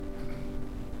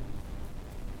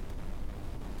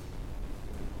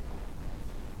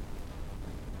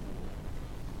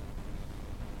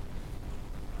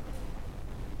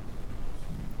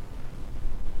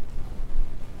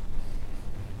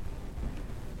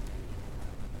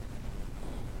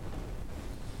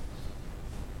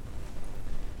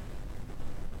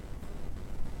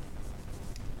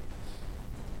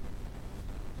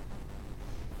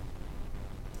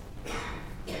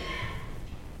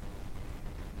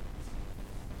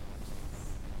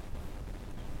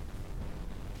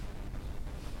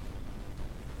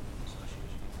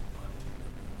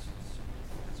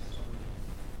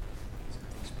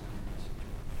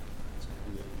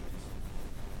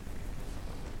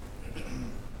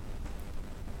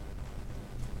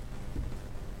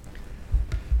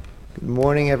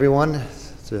morning, everyone.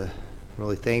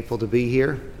 Really thankful to be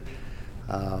here.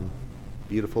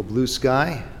 Beautiful blue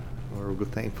sky. We're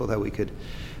thankful that we could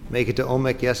make it to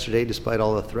Olmec yesterday despite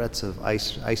all the threats of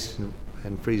ice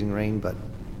and freezing rain, but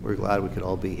we're glad we could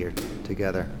all be here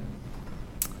together.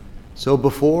 So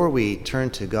before we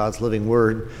turn to God's living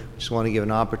word, I just want to give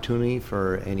an opportunity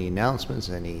for any announcements,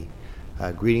 any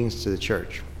greetings to the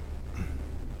church.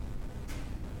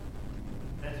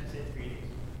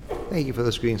 Thank you for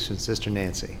those greetings from Sister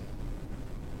Nancy.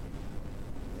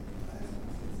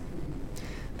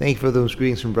 Thank you for those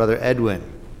greetings from Brother Edwin.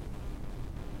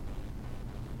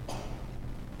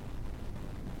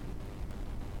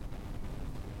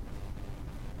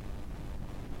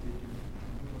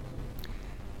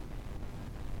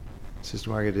 Sister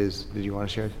Margaret, did you want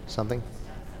to share something?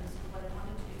 What I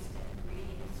wanted to extend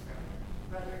greetings from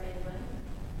Brother Edmund.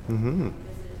 Mm-hmm.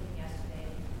 Visited him yesterday.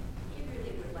 He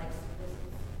really would like some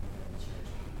visits from the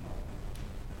church people.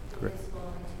 He Great. is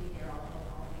willing to be there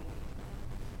all week.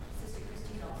 Sister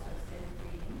Christine also extended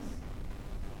greetings.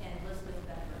 And Elizabeth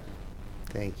Bedford.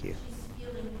 Thank you. She's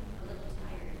feeling a little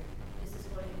tired. This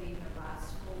is going to be her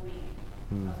last full week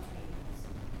of treatments.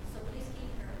 So please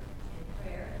keep her in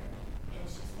prayer. And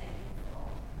she's thankful for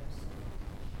all of her service.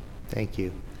 Thank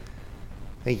you.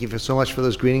 Thank you so much for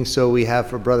those greetings. So we have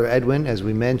for Brother Edwin, as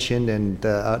we mentioned, and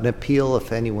an appeal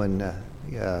if anyone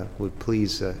would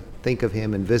please think of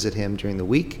him and visit him during the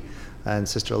week. And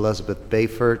Sister Elizabeth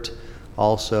Bayfort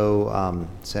also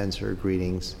sends her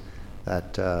greetings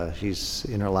that she's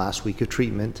in her last week of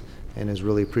treatment and is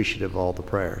really appreciative of all the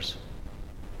prayers.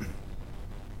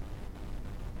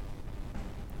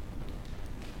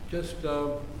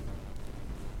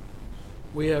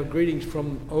 We have greetings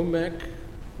from OMAC,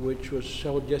 which was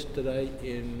held yesterday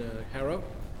in Harrow.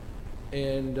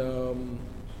 And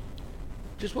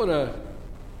just want to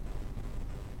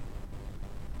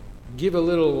give a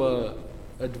little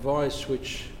advice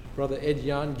which Brother Ed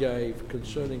Yarn gave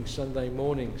concerning Sunday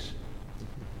mornings.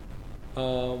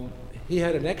 He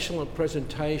had an excellent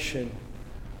presentation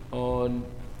on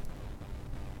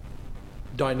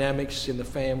dynamics in the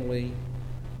family,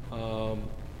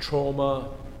 trauma,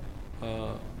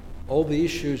 all the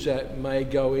issues that may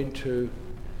go into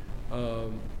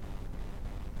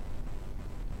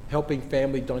helping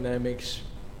family dynamics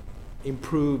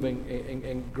improve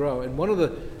and grow. And one of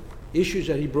the issues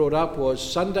that he brought up was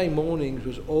Sunday mornings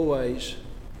was always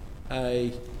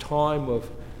a time of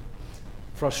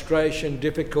frustration,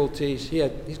 difficulties.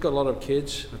 He's got a lot of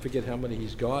kids. I forget how many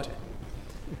he's got.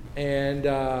 And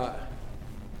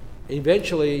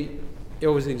eventually,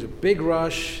 everything's a big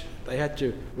rush. They had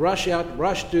to rush out,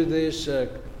 rush do this,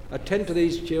 attend to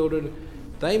these children.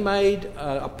 They made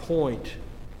a point,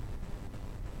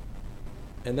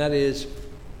 and that is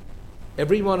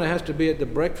everyone has to be at the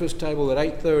breakfast table at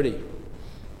 8:30.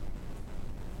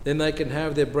 Then they can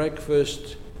have their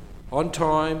breakfast on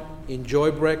time, enjoy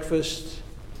breakfast,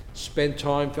 spend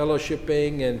time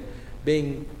fellowshipping and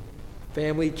being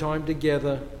family time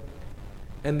together.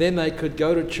 And then they could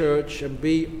go to church and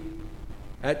be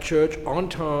at church on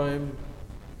time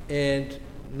and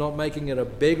not making it a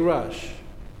big rush.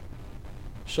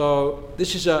 So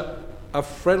this is a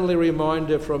friendly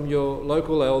reminder from your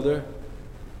local elder.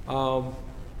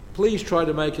 Please try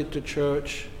to make it to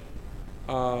church.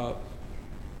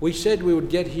 We said we would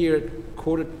get here at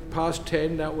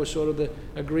 10:15. That was sort of the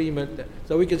agreement,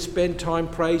 so we could spend time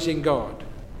praising God.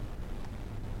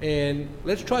 And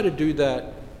let's try to do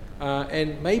that.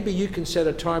 And maybe you can set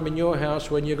a time in your house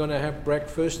when you're going to have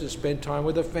breakfast and spend time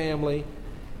with the family.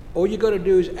 All you got to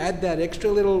do is add that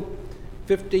extra little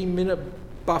 15-minute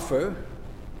buffer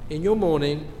in your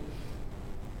morning,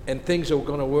 and things are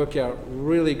going to work out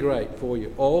really great for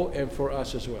you all and for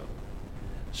us as well.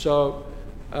 So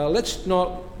let's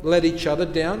not let each other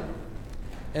down,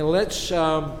 and let's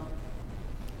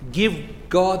give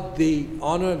God the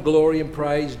honor, glory, and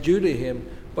praise due to Him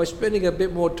by spending a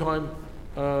bit more time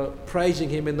praising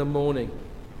Him in the morning.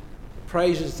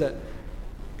 Praises that,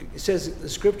 it says in the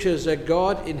scriptures that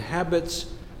God inhabits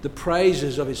the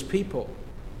praises of His people.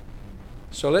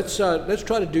 So let's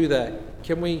try to do that.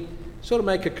 Can we sort of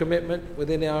make a commitment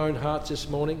within our own hearts this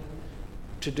morning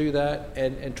to do that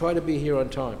and try to be here on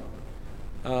time?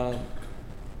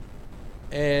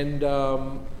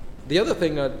 The other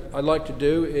thing I'd like to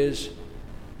do is,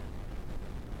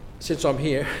 since I'm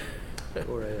here,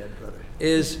 Go right ahead, brother.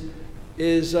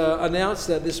 is announce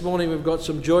that this morning we've got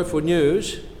some joyful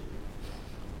news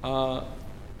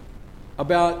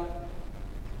about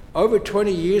over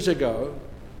 20 years ago.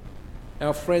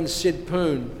 Our friend Sid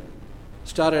Poon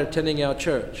started attending our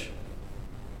church,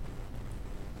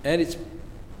 and it's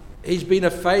he's been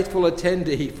a faithful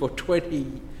attendee for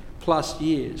 20 plus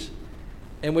years.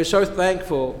 And we're so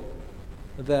thankful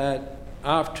that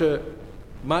after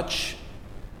much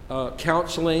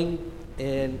counseling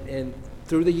and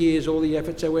through the years, all the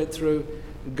efforts I went through,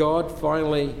 God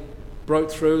finally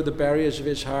broke through the barriers of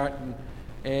his heart,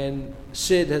 and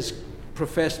Sid has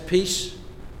professed peace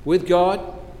with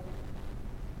God,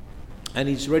 and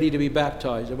he's ready to be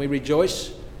baptized. And we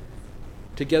rejoice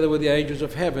together with the angels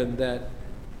of heaven that,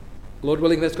 Lord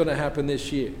willing, that's going to happen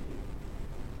this year.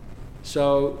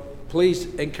 So please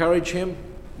encourage him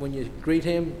when you greet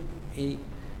him. He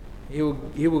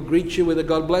will greet you with a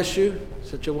God bless you.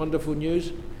 Such a wonderful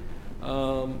news.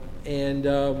 I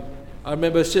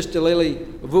remember Sister Lily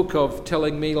Vukov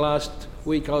telling me last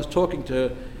week, I was talking to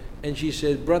her, and she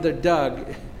said, Brother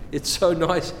Doug, it's so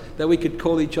nice that we could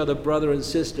call each other brother and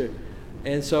sister.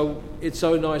 And so it's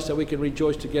so nice that we can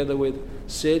rejoice together with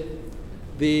Sid.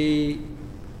 The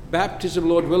baptism,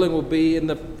 Lord willing, will be in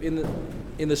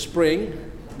the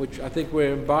spring, which I think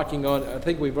we're embarking on. I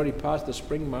think we've already passed the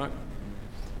spring mark.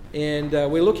 And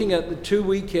we're looking at the 2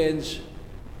 weekends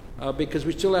because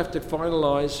we still have to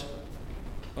finalize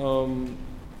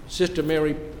Sister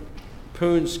Mary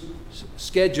Poon's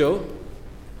schedule.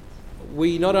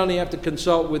 We not only have to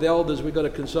consult with elders, we've got to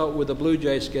consult with the Blue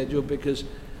Jay schedule because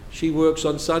she works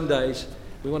on Sundays.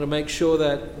 We want to make sure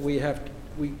that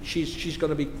she's going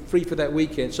to be free for that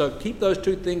weekend. So keep those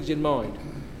two things in mind.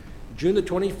 June the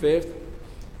 25th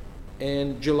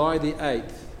and July the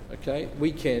 8th, okay,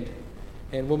 weekend.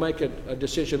 And we'll make a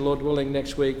decision, Lord willing,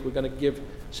 next week. We're going to give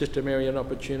Sister Mary an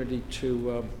opportunity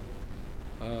to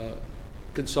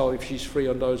consult if she's free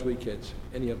on those weekends,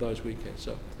 any of those weekends.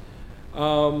 So,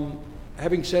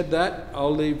 having said that,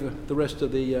 I'll leave the rest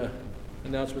of the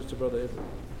announcements to Brother Edmund.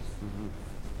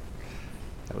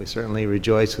 Mm-hmm. We certainly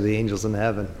rejoice with the angels in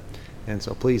heaven. And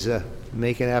so please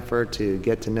make an effort to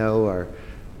get to know our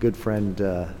good friend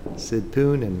Sid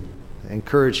Poon and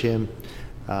encourage him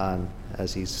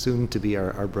as he's soon to be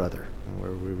our brother. And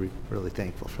we're really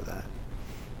thankful for that.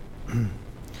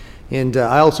 And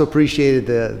I also appreciated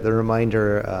the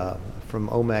reminder from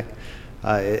OMEC.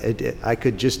 I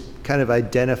could just kind of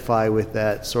identify with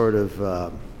that sort of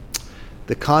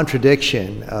the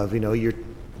contradiction of, you're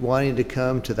wanting to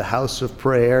come to the house of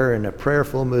prayer in a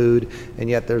prayerful mood, and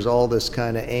yet there's all this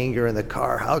kind of anger in the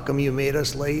car. How come you made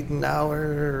us late an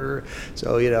hour?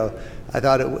 So, I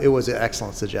thought it was an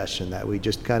excellent suggestion that we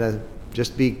just kind of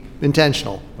just be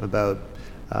intentional about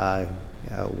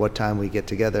what time we get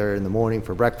together in the morning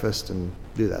for breakfast and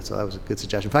do that. So that was a good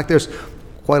suggestion. In fact, there's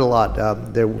quite a lot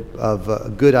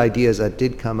of good ideas that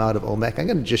did come out of OMEC. I'm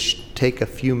going to just take a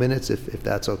few minutes, if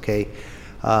that's okay,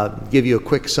 give you a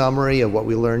quick summary of what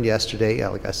we learned yesterday.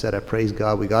 Like I said, I praise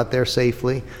God we got there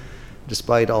safely,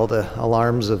 despite all the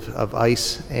alarms of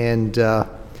ice. And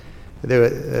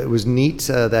it was neat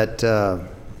that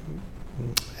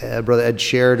Brother Ed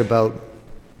shared about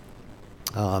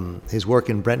his work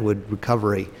in Brentwood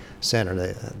Recovery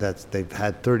Center. They've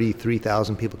had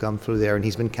 33,000 people come through there, and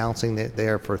he's been counseling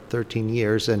there for 13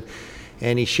 years. And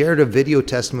he shared a video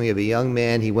testimony of a young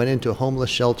man. He went into a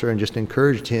homeless shelter and just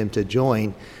encouraged him to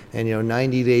join. And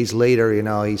 90 days later,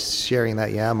 he's sharing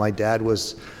that, my dad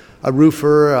was a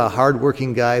roofer, a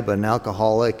hardworking guy, but an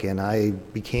alcoholic, and I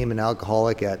became an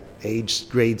alcoholic at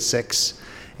grade 6.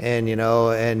 And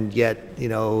and yet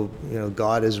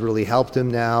God has really helped him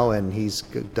now, and he's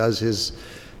does his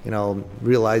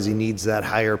realize he needs that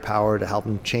higher power to help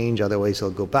him change. Otherwise he'll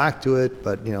go back to it.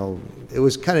 But it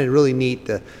was kind of really neat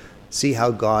to see how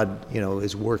God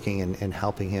is working and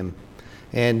helping him.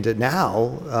 And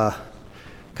now,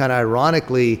 kind of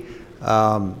ironically,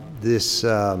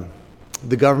 the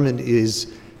government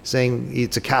is saying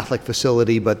it's a Catholic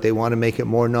facility, but they want to make it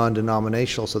more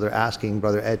non-denominational, so they're asking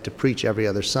Brother Ed to preach every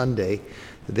other Sunday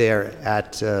there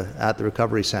at the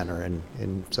Recovery Center,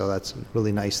 and so that's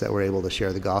really nice that we're able to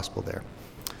share the gospel there.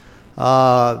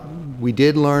 We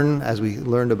did learn, as we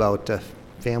learned about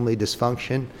family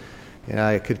dysfunction, and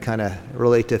I could kind of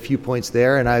relate to a few points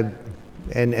there,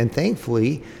 and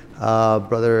thankfully,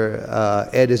 Brother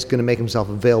Ed is going to make himself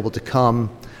available to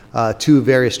come to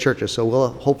various churches. So we'll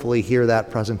hopefully hear that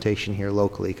presentation here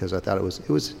locally, because I thought it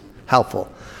was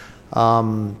helpful.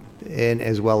 And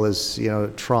as well as,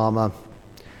 trauma.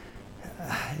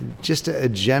 Just a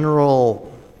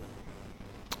general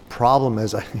problem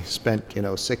as I spent,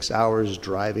 6 hours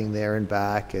driving there and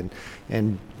back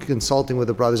and consulting with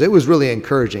the brothers. It was really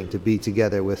encouraging to be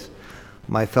together with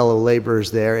my fellow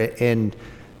laborers there, and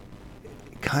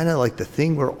kind of like the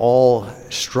thing we're all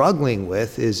struggling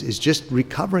with is just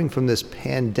recovering from this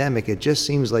pandemic. It just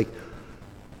seems like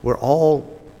we're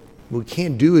all we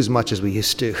can't do as much as we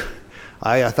used to.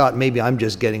 I thought maybe I'm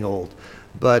just getting old.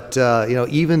 But,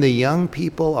 even the young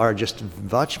people are just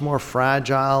much more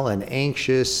fragile and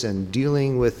anxious and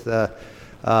dealing with all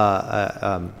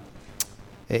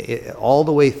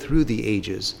the way through the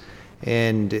ages.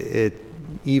 And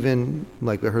even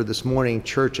like we heard this morning,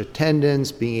 church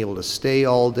attendance, being able to stay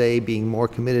all day, being more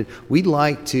committed. We'd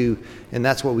like to, and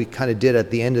that's what we kind of did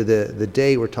at the end of the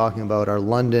day. We're talking about our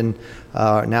London,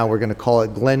 now we're going to call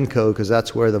it Glencoe, because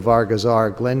that's where the Vargas are,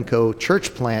 Glencoe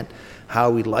church plant, how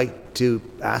we'd like to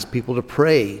ask people to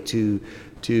pray, to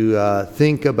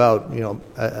think about,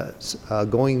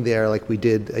 going there like we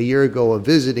did a year ago, of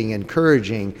visiting,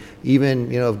 encouraging,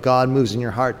 even, if God moves in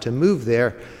your heart to move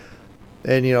there.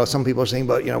 And, some people are saying,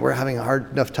 but, we're having a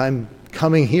hard enough time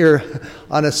coming here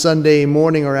on a Sunday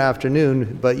morning or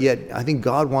afternoon, but yet I think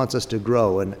God wants us to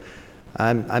grow. And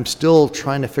I'm still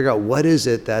trying to figure out what is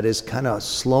it that is kind of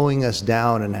slowing us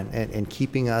down and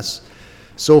keeping us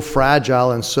so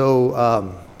fragile and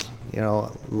so,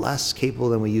 less capable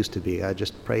than we used to be. I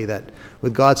just pray that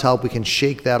with God's help we can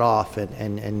shake that off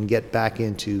and get back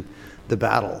into the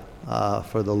battle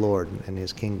for the Lord and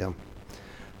His kingdom.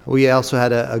 We also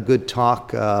had a good talk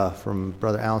from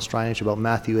Brother Alan Strinich about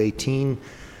Matthew 18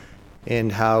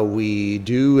 and how we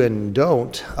do and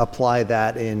don't apply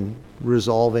that in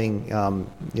resolving,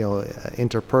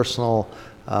 interpersonal,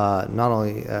 not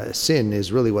only sin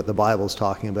is really what the Bible's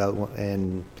talking about,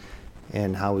 and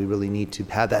how we really need to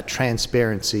have that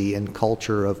transparency and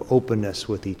culture of openness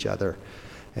with each other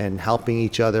and helping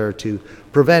each other to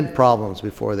prevent problems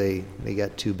before they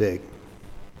get too big.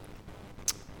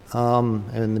 And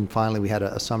then finally we had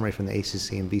a summary from the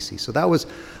ACC and BC. So that was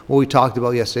what we talked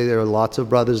about yesterday. There were lots of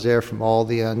brothers there from all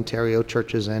the Ontario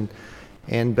churches and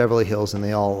Beverly Hills, and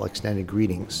they all extended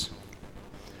greetings.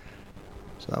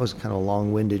 So that was kind of a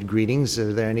long-winded greetings.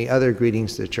 Are there any other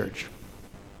greetings to the church?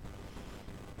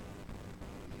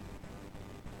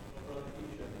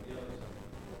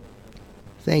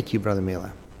 Thank you, Brother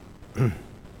Mila. Just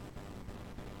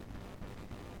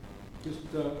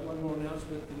one more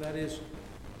announcement, and that is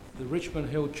the Richmond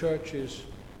Hill Church is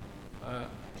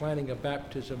planning a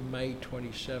baptism May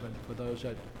 27th. For those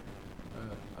that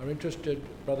are interested,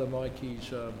 Brother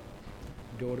Mikey's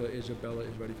daughter Isabella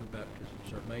is ready for baptism,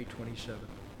 so May 27th.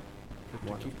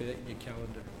 To keep it in your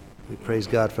calendar. We praise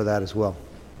God for that as well.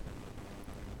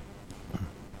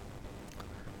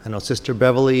 I know Sister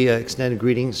Beverly extended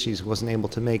greetings. She wasn't able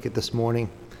to make it this morning.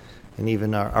 And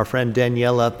even our friend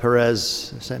Daniela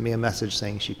Perez sent me a message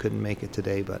saying she couldn't make it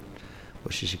today, but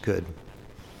wishes she could.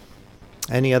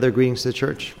 Any other greetings to the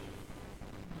church?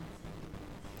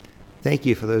 Thank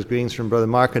you for those greetings from Brother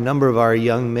Mark. A number of our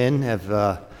young men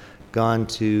have gone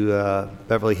to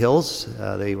Beverly Hills.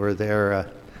 They were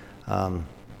there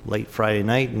late Friday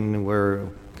night, and we're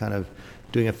kind of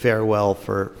doing a farewell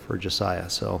for Josiah.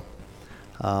 So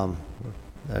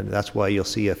that's why you'll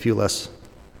see a few less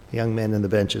young men in the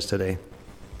benches today.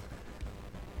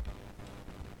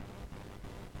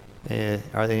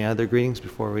 Are there any other greetings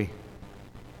before we?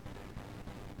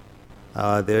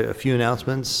 There are a few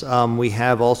announcements. We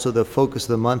have also the focus of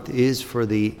the month is for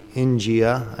the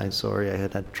Ingia. I'm sorry, I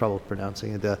had trouble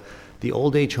pronouncing it. The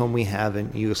old age home we have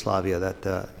in Yugoslavia that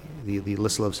the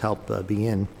Lislovs help be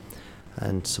in,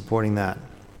 and supporting that.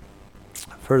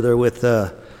 Further with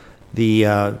the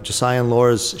Josiah and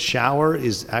Laura's shower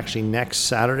is actually next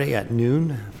Saturday at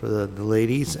noon for the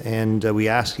ladies, and we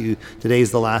ask you,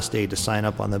 today's the last day to sign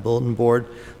up on the bulletin board,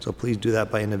 so please do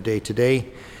that by end of day today.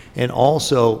 And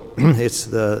also,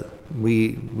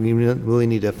 we really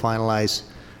need to finalize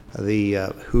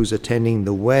who's attending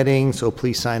the wedding, so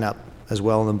please sign up as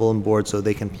well on the bulletin board so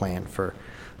they can plan for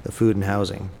the food and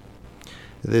housing.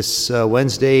 This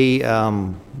Wednesday,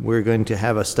 we're going to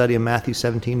have a study of Matthew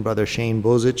 17. Brother Shane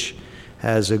Bozic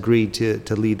has agreed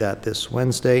to lead that this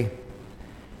Wednesday.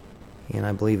 And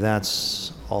I believe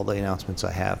that's all the announcements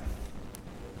I have.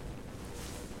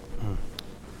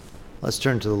 Let's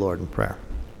turn to the Lord in prayer.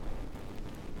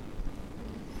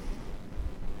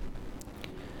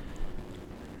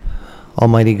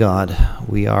 Almighty God,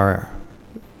 we are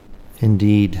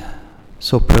indeed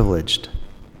so privileged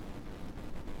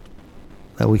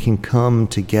that we can come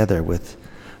together with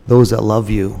those that love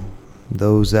you,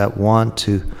 those that want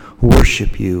to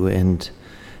worship you and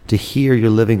to hear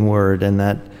your living word, and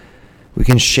that we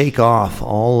can shake off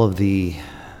all of the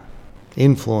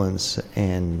influence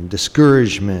and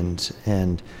discouragement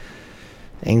and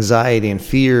anxiety and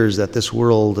fears that this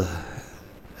world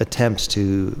attempts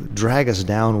to drag us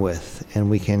down with, and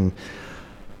we can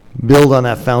build on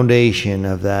that foundation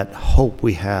of that hope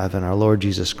we have in our Lord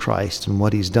Jesus Christ and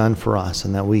what he's done for us,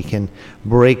 and that we can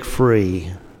break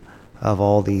free of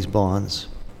all these bonds.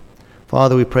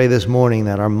 Father, we pray this morning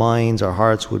that our minds, our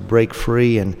hearts would break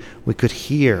free and we could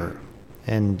hear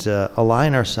and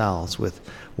align ourselves with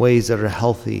ways that are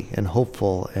healthy and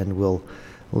hopeful and will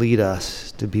lead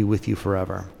us to be with you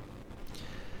forever.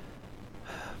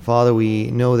 Father,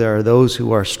 we know there are those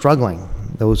who are struggling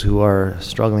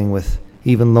with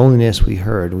even loneliness, we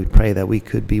heard. We pray that we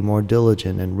could be more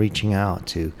diligent in reaching out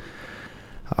to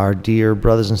our dear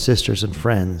brothers and sisters and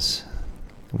friends.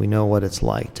 We know what it's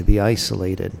like to be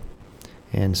isolated,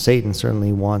 and Satan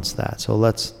certainly wants that. So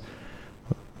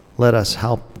let us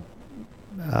help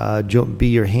be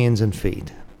your hands and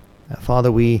feet.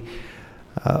 Father, we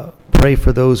pray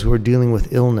for those who are dealing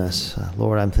with illness.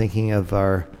 Lord, I'm thinking of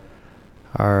our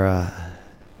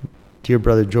dear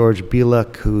brother George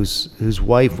Bieluk, whose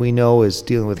wife we know is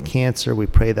dealing with cancer. We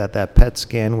pray that PET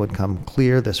scan would come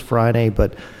clear this Friday,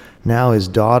 but now his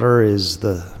daughter is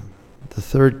the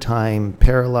third time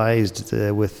paralyzed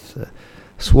with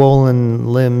swollen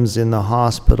limbs in the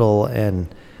hospital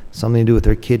and something to do with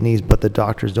her kidneys, but the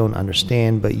doctors don't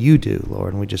understand, but you do,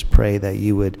 Lord. And we just pray that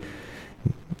you would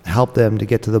help them to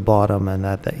get to the bottom and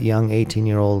that young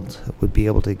 18-year-old would be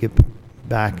able to get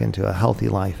back into a healthy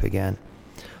life again.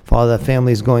 Father, that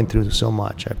family is going through so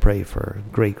much. I pray for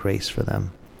great grace for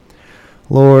them.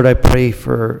 Lord, I pray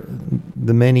for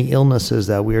the many illnesses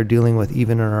that we are dealing with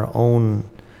even in our own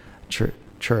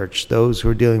church, those who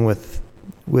are dealing with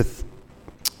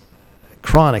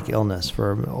chronic illness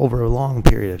for over a long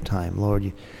period of time,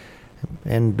 Lord,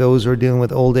 and those who are dealing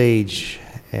with old age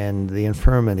and the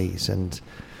infirmities and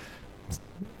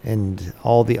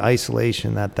all the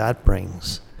isolation that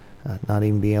brings, not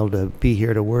even being able to be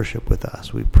here to worship with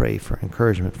us. We pray for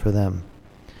encouragement for them.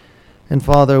 And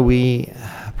Father, we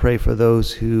pray for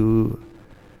those who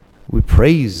we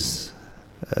praise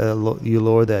you,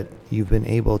 Lord, that you've been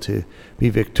able to be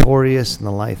victorious in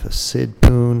the life of Sid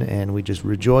Poon, and we just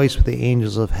rejoice with the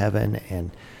angels of heaven,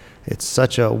 and it's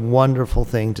such a wonderful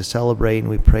thing to celebrate, and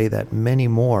we pray that many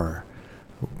more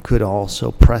could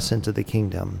also press into the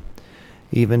kingdom,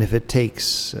 even if it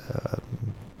takes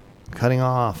cutting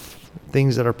off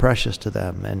things that are precious to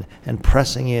them and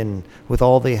pressing in with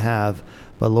all they have.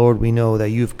 But Lord, we know that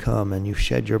you've come and you've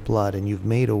shed your blood and you've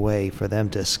made a way for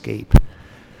them to escape.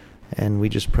 And we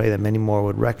just pray that many more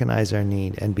would recognize their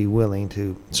need and be willing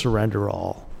to surrender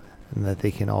all, and that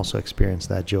they can also experience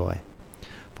that joy.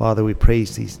 Father, we pray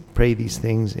these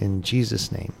things in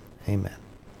Jesus' name. Amen.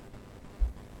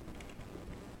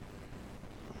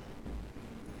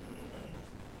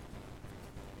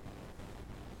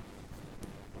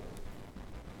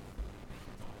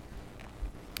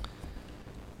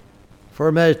 For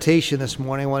our meditation this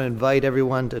morning, I want to invite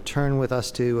everyone to turn with us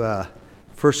to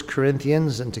 1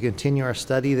 Corinthians and to continue our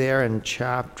study there in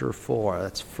chapter 4.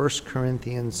 That's 1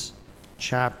 Corinthians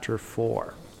chapter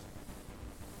 4.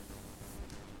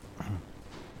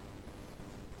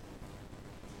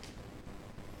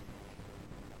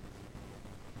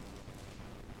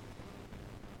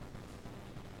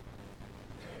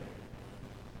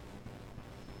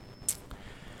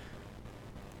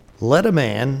 Let a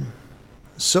man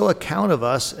so account of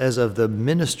us as of the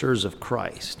ministers of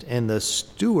Christ and the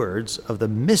stewards of the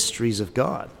mysteries of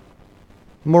God.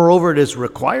 Moreover, it is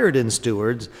required in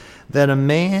stewards that a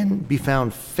man be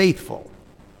found faithful.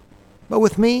 But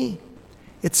with me,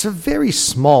 it's a very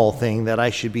small thing that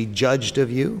I should be judged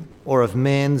of you, or of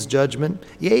man's judgment.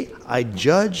 Yea, I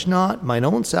judge not mine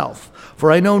own self,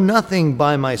 for I know nothing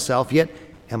by myself, yet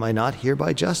am I not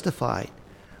hereby justified.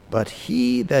 But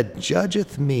he that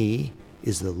judgeth me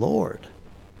is the Lord.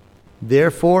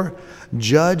 Therefore,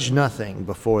 judge nothing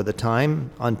before the time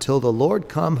until the Lord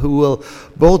come, who will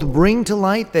both bring to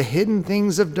light the hidden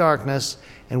things of darkness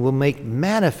and will make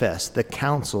manifest the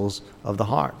counsels of the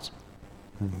heart.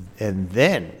 And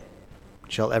then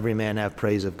shall every man have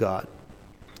praise of God.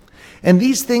 And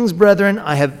these things, brethren,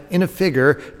 I have in a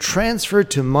figure transferred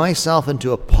to myself and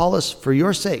to Apollos for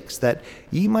your sakes, that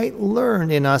ye might learn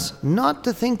in us not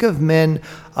to think of men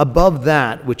above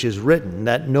that which is written,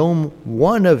 that no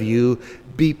one of you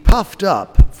be puffed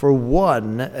up for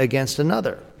one against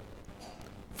another.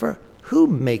 For who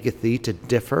maketh thee to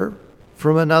differ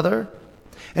from another?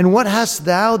 And what hast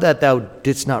thou that thou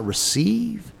didst not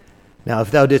receive? Now if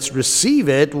thou didst receive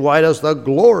it, why dost thou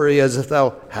glory as if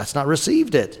thou hast not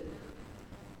received it?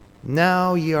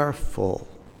 Now ye are full,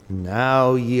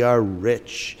 now ye are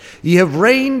rich. Ye have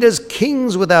reigned as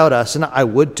kings without us, and I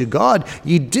would to God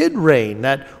ye did reign,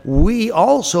 that we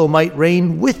also might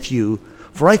reign with you.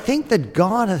 For I think that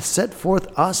God hath set forth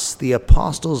us, the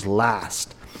apostles,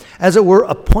 last, as it were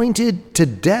appointed to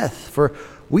death. For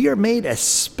we are made a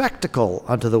spectacle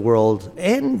unto the world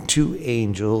and to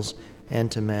angels,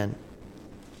 and to men.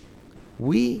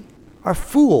 We are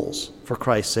fools for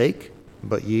Christ's sake,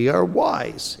 but ye are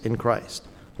wise in Christ.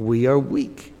 We are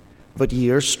weak, but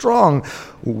ye are strong.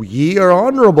 Ye are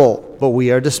honorable, but we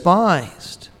are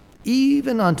despised.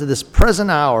 Even unto this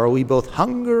present hour we both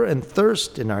hunger and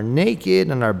thirst, and are naked,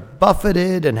 and are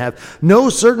buffeted, and have no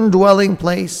certain dwelling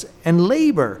place, and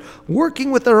labor,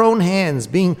 working with our own hands.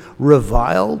 Being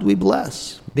reviled, we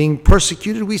bless. Being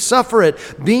persecuted, we suffer it.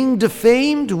 Being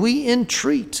defamed, we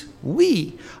entreat.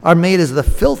 We are made as the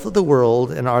filth of the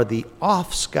world, and are the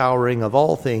offscouring of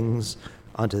all things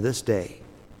unto this day.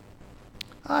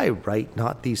 I write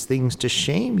not these things to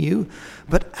shame you,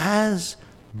 but as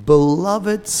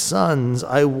beloved sons,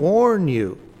 I warn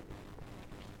you.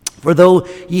 For though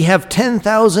ye have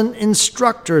 10,000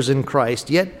 instructors in Christ,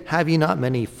 yet have ye not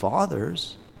many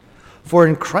fathers. For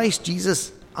in Christ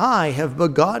Jesus I have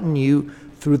begotten you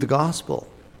through the gospel.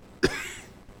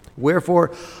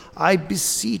 Wherefore I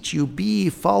beseech you, be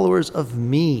followers of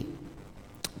me.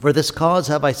 For this cause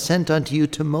have I sent unto you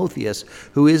Timotheus,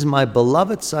 who is my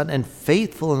beloved son and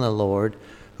faithful in the Lord,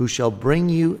 who shall bring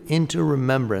you into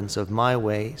remembrance of my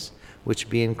ways, which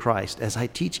be in Christ, as I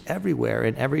teach everywhere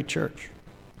in every church.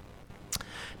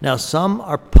 Now some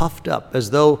are puffed up, as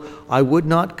though I would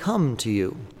not come to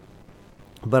you.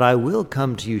 But I will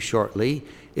come to you shortly,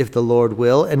 if the Lord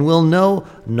will, and will know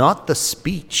not the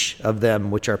speech of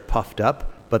them which are puffed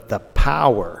up, but the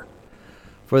power.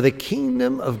 For the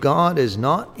kingdom of God is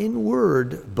not in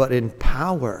word, but in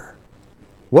power.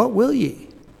 What will ye?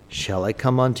 Shall I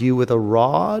come unto you with a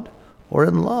rod, or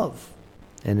in love,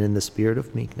 and in the spirit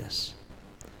of meekness?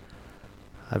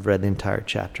 I've read the entire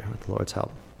chapter with the Lord's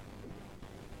help.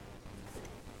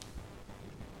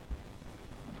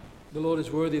 The Lord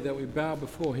is worthy that we bow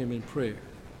before him in prayer.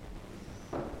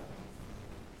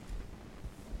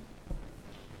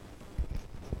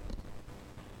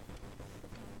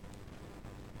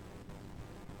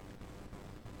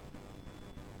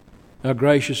 Our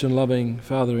gracious and loving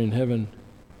Father in heaven,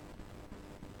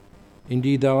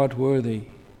 indeed thou art worthy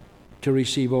to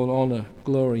receive all honor,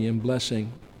 glory, and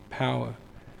blessing, power,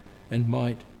 and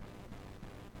might.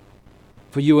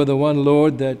 For you are the one,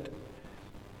 Lord, that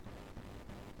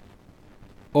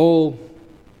all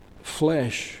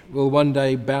flesh will one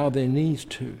day bow their knees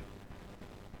to,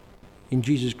 in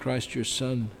Jesus Christ your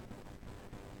Son.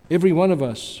 Every one of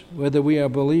us, whether we are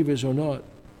believers or not,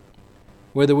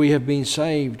 whether we have been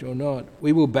saved or not,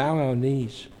 we will bow our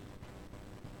knees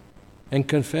and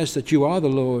confess that you are the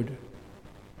Lord.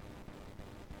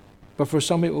 But for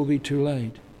some it will be too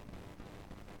late.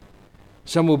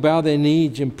 Some will bow their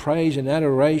knees in praise and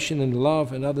adoration and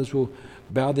love, and others will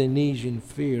bow their knees in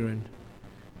fear and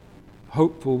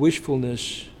hopeful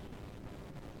wishfulness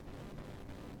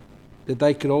that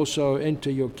they could also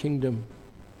enter your kingdom.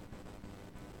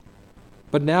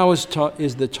 But now is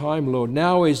the time, Lord.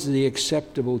 Now is the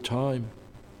acceptable time.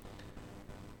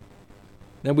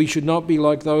 And we should not be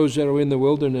like those that are in the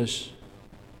wilderness,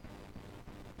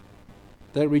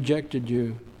 that rejected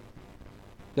you,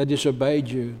 that disobeyed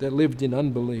you, that lived in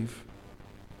unbelief.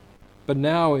 But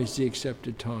now is the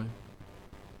accepted time.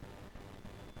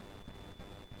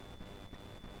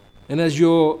 And as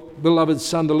your beloved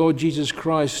Son, the Lord Jesus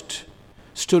Christ,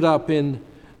 stood up in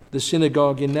the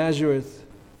synagogue in Nazareth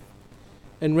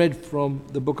and read from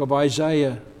the book of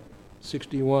Isaiah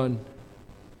 61,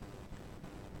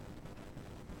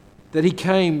 that he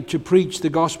came to preach the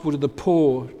gospel to the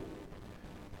poor,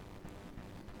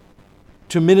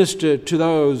 to minister to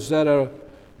those that are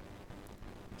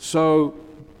so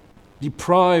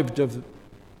deprived of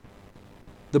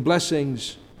the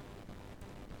blessings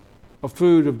of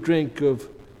food, of drink, of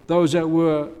those that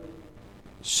were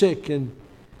sick and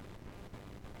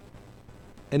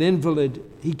an invalid.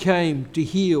 He came to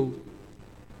heal,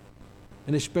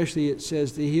 and especially it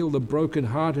says to heal the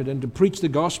brokenhearted and to preach the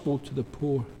gospel to the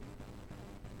poor.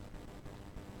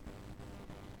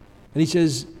 And he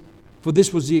says, for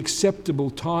this was the acceptable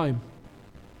time.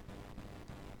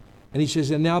 And he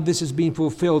says, and now this has been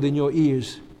fulfilled in your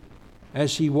ears,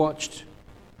 as he watched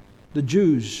the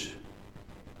Jews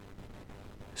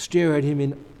stare at him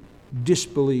in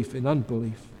disbelief and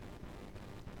unbelief.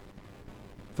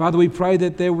 Father, we pray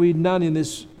that there will be none in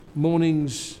this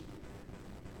morning's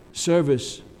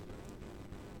service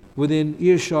within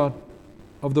earshot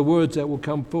of the words that will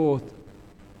come forth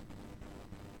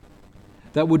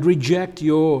that would reject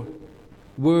your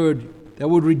word, that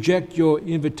would reject your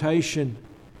invitation,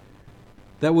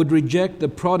 that would reject the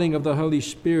prodding of the Holy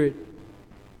Spirit,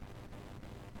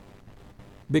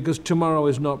 because tomorrow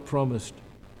is not promised.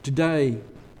 Today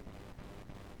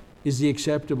is the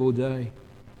acceptable day.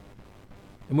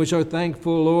 And we're so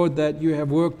thankful, Lord, that you have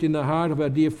worked in the heart of our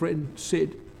dear friend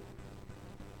Sid.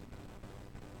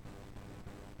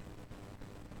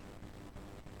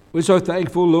 We're so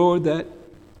thankful, Lord, that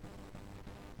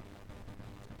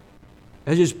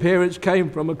as his parents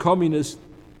came from a communist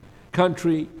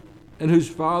country and whose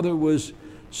father was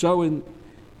so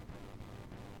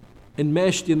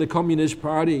enmeshed in the Communist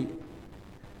Party,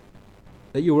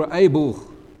 that you were able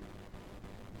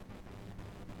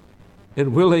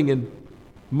and willing and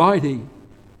mighty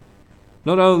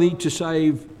not only to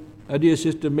save our dear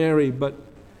sister Mary, but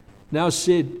now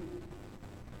Sid,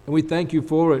 and we thank you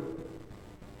for it.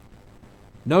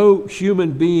 No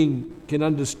human being can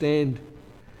understand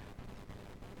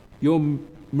your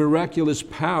miraculous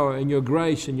power and your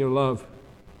grace and your love.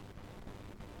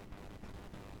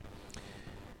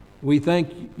 We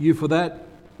thank you for that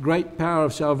great power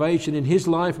of salvation in his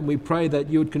life, and we pray that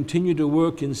you would continue to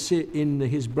work in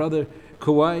his brother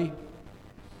Kauai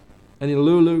and in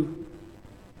Lulu,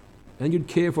 and you'd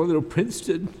care for little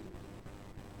Princeton.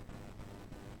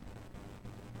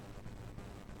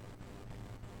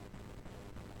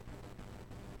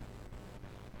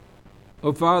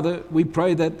 Oh, Father, we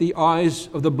pray that the eyes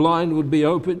of the blind would be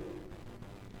opened,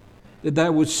 that they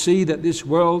would see that this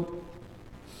world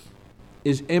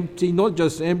is empty, not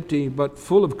just empty, but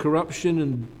full of corruption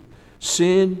and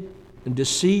sin and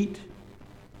deceit.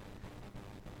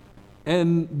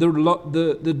 And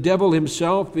the devil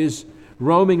himself is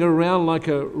roaming around like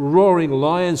a roaring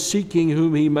lion, seeking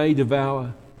whom he may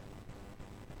devour.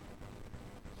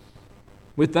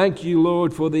 We thank you,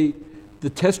 Lord, for the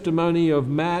testimony of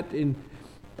Matt in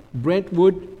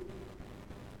Brentwood,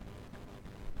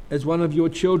 as one of your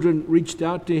children reached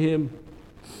out to him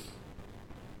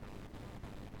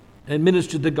and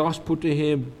ministered the gospel to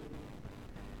him,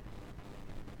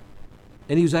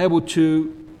 and he was able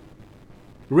to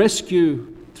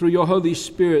rescue through your Holy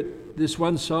Spirit this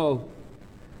one soul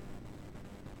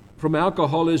from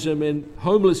alcoholism and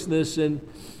homelessness and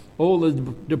all the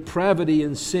depravity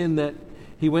and sin that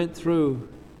he went through.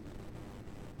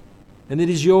 And it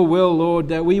is your will, Lord,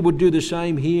 that we would do the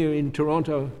same here in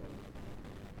Toronto.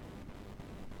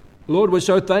 Lord, we're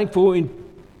so thankful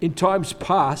in times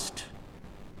past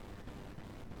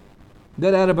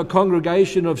that out of a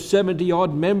congregation of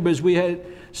 70-odd members, we had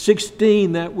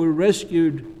 16 that were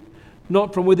rescued,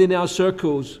 not from within our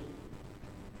circles.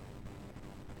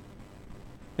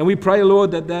 And we pray,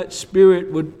 Lord, that that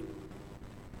spirit would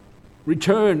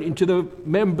return into the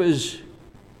members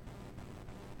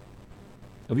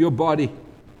of your body,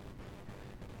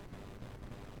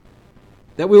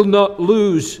 that we'll not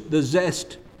lose the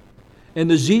zest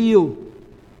and the zeal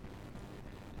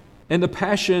and the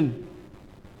passion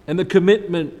and the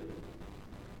commitment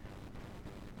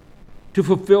to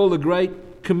fulfill the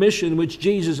great commission which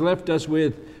Jesus left us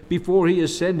with before he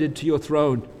ascended to your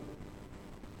throne.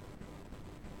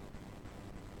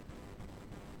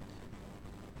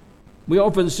 We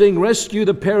often sing, "Rescue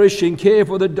the perishing, care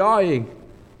for the dying."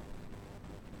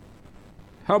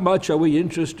 How much are we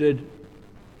interested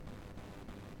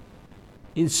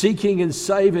in seeking and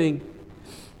saving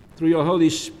through your Holy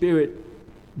Spirit,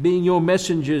 being your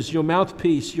messengers, your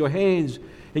mouthpiece, your hands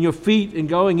and your feet, and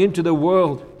going into the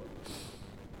world,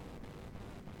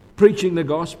 preaching the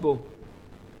gospel,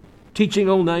 teaching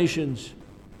all nations,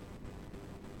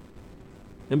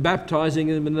 and baptizing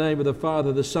them in the name of the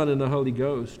Father, the Son, and the Holy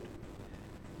Ghost.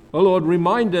 Oh Lord,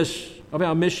 remind us of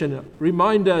our mission.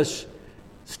 Remind us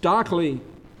starkly,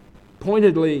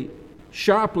 pointedly,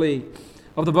 sharply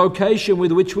of the vocation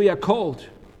with which we are called.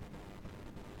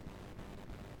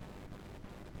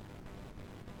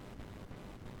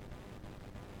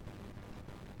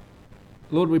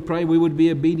 Lord, we pray we would be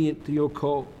obedient to your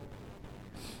call,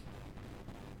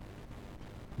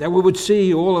 that we would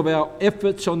see all of our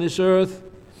efforts on this earth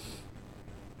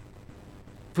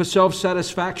for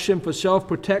self-satisfaction, for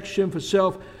self-protection,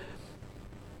 for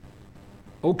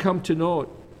all come to naught.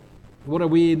 What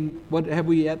have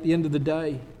we at the end of the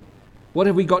day? What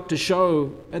have we got to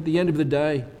show at the end of the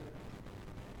day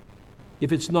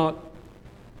if it's not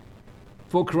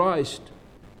for Christ?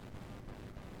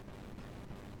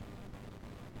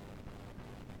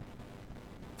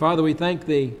 Father, we thank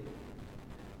thee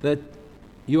that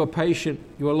you are patient,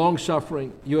 you are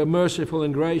long-suffering, you are merciful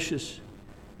and gracious.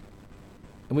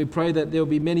 And we pray that there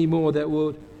will be many more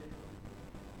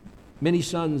many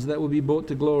sons that will be brought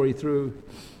to glory through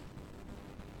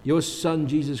your Son,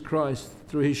 Jesus Christ,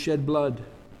 through his shed blood.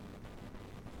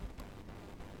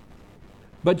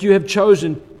 But you have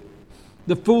chosen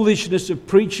the foolishness of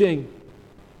preaching.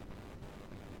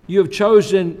 You have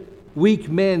chosen weak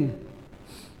men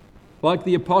like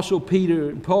the Apostle Peter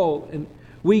and Paul, and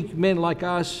weak men like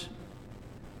us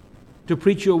to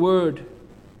preach your word.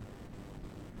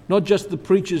 Not just the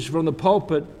preachers from the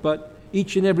pulpit, but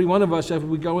each and every one of us as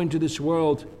we go into this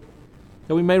world,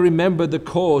 that we may remember the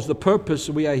cause, the purpose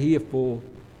we are here for.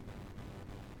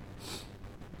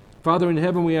 Father in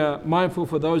heaven, we are mindful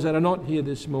for those that are not here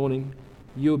this morning.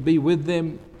 You'll be with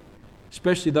them,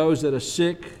 especially those that are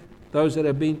sick, those that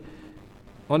have been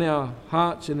on our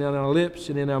hearts and on our lips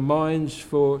and in our minds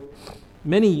for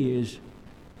many years.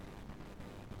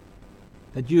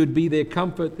 That you would be their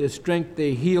comfort, their strength,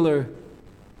 their healer.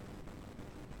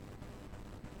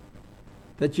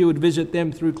 That you would visit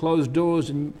them through closed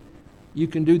doors, and you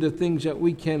can do the things that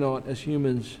we cannot as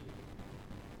humans.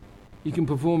 You can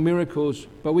perform miracles,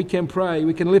 but we can pray.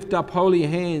 We can lift up holy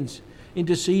hands,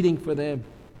 interceding for them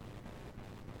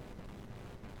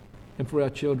and for our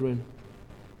children.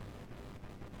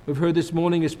 We've heard this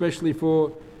morning, especially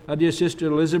for our dear sister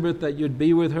Elizabeth, that you'd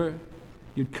be with her,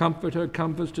 you'd comfort her,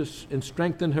 and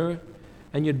strengthen her,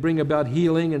 and you'd bring about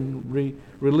healing and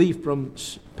relief from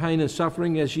pain and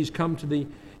suffering as she's come to the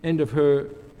end of her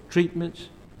treatments.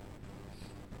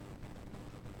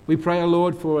 We pray, our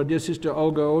Lord, for our dear sister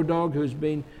Olga Odog, who's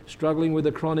been struggling with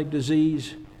a chronic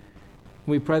disease.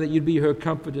 We pray that you'd be her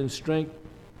comfort and strength,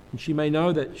 and she may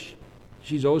know that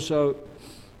she's also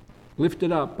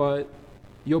lifted up by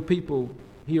your people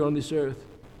here on this earth.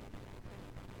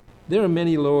 There are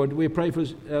many, Lord. We pray for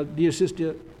our dear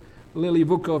sister Lily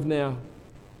Vukov now.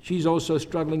 She's also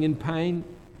struggling in pain,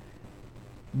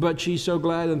 but she's so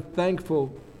glad and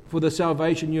thankful for the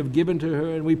salvation you've given to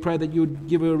her, and we pray that you would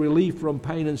give her relief from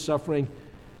pain and suffering.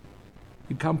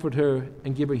 You comfort her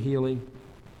and give her healing.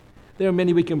 There are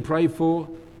many we can pray for,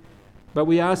 but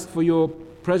we ask for your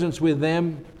presence with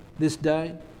them this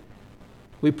day.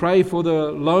 We pray for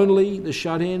the lonely, the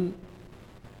shut-in,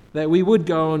 that we would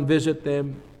go and visit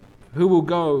them. Who will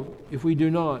go if we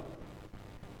do not?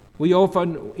 We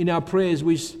often, in our prayers,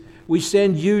 we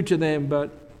send you to them,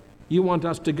 but you want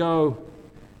us to go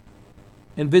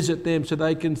and visit them so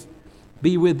they can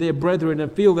be with their brethren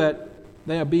and feel that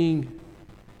they are being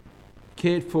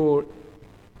cared for.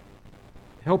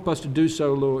 Help us to do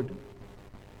so, Lord.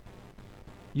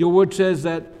 Your word says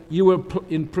that you were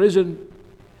in prison,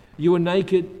 you were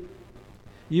naked,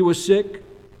 you were sick,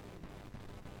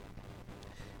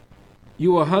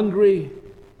 you were hungry,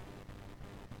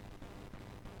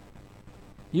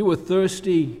 you were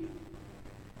thirsty,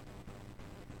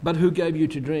 but who gave you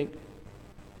to drink?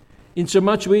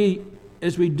 Insomuch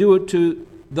as we do it to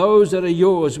those that are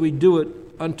yours, we do it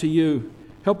unto you.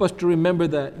 Help us to remember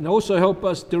that, and also help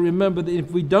us to remember that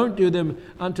if we don't do them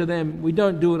unto them, we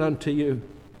don't do it unto you.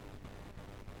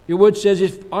 Your word says,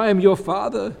 if I am your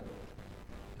Father,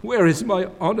 where is my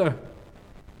honor?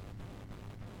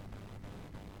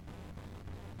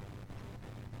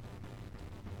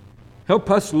 Help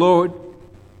us, Lord,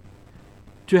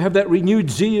 to have that renewed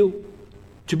zeal,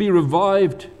 to be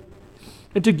revived,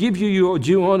 and to give you your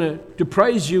due honor, to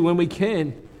praise you when we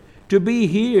can, to be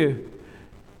here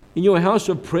in your house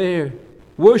of prayer,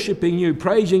 worshiping you,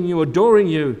 praising you, adoring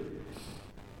you,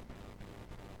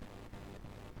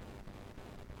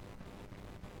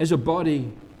 as a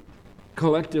body,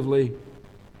 collectively.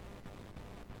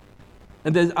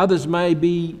 And that others may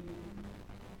be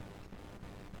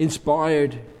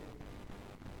inspired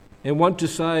and want to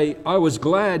say, I was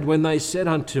glad when they said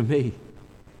unto me,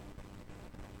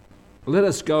 let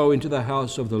us go into the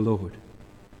house of the Lord.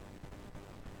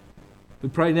 We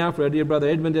pray now for our dear brother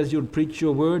Edmund as you'll preach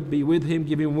your word. Be with him,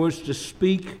 give him words to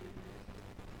speak,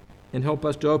 and help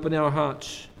us to open our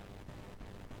hearts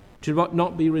to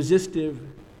not be resistive,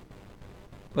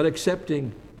 but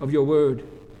accepting of your word.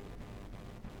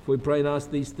 For we pray and ask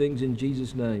these things in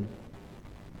Jesus' name.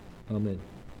 Amen.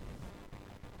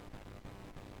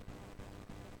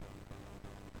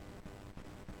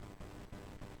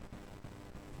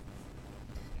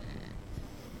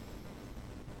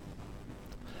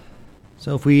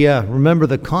 So if we remember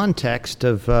the context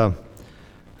of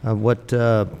what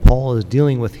Paul is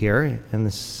dealing with here, and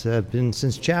this has been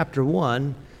since chapter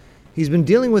 1, he's been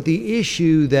dealing with the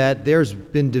issue that there's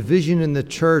been division in the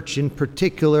church. In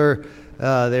particular,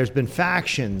 there's been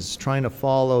factions trying to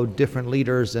follow different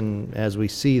leaders, and as we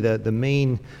see, the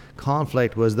main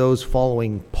conflict was those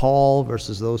following Paul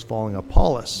versus those following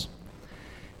Apollos.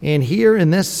 And here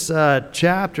in this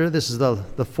chapter, this is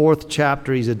the fourth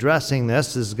chapter he's addressing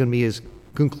this. This is going to be his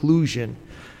conclusion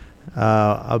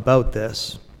about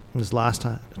this. This last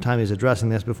time he's addressing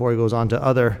this before he goes on to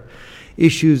other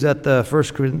issues that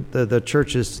the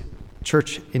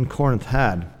church in Corinth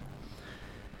had.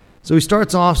 So he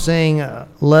starts off saying,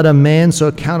 let a man so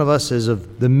account of us as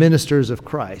of the ministers of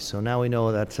Christ. So now we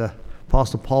know that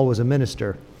Apostle Paul was a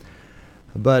minister.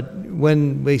 But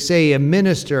when they say a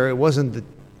minister, it wasn't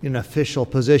an official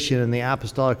position in the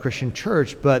Apostolic Christian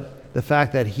Church, but the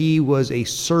fact that he was a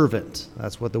servant.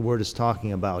 That's what the word is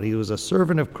talking about. He was a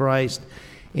servant of Christ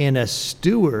and a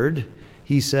steward,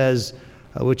 he says,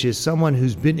 which is someone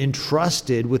who's been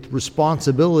entrusted with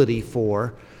responsibility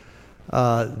for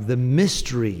the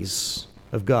mysteries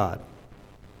of God.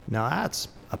 Now that's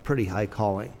a pretty high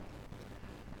calling,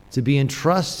 to be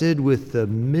entrusted with the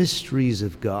mysteries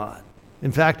of God.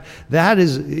 In fact, that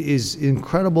is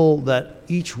incredible that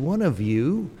each one of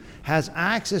you has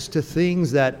access to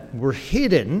things that were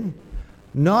hidden,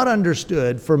 not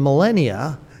understood for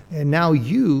millennia, and now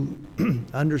you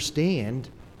understand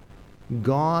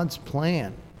God's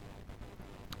plan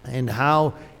and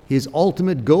how his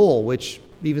ultimate goal, which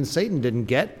even Satan didn't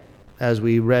get, as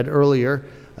we read earlier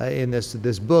in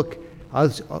this book,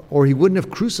 or he wouldn't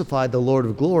have crucified the Lord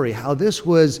of glory, how this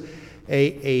was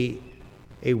a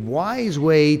wise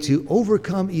way to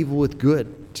overcome evil with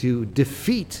good, to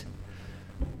defeat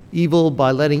evil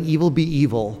by letting evil be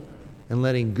evil and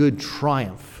letting good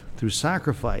triumph through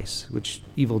sacrifice, which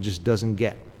evil just doesn't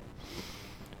get.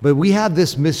 But we have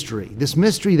this mystery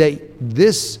that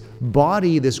this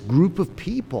body, this group of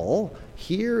people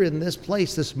here in this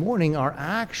place this morning are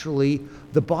actually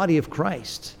the body of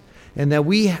Christ, and that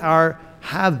we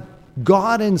have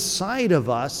God inside of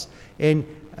us and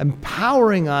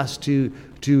empowering us to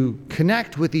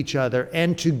connect with each other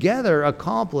and together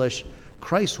accomplish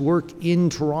Christ's work in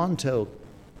Toronto,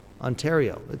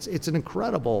 Ontario. It's an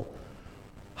incredible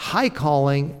high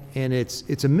calling, and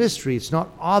it's a mystery. It's not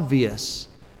obvious,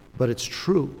 but it's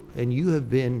true, and you have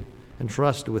been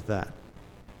entrusted with that.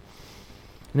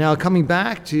 Now, coming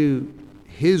back to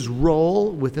his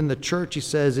role within the church, he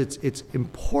says it's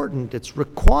important, it's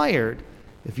required,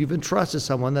 if you've entrusted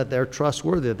someone, that they're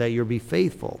trustworthy, that you'll be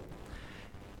faithful.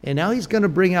 And now he's going to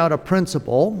bring out a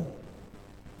principle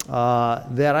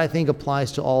that I think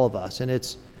applies to all of us, and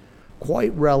it's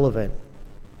quite relevant,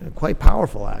 quite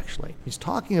powerful, actually. He's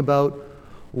talking about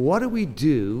what do we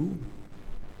do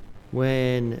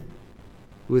when,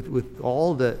 with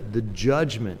all the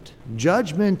judgment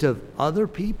of other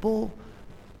people,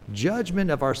 judgment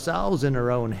of ourselves in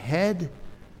our own head.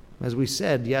 As we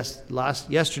said,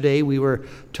 yesterday we were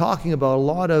talking about a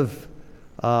lot of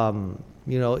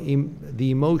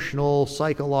the emotional,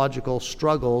 psychological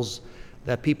struggles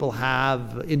that people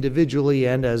have individually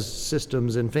and as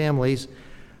systems and families.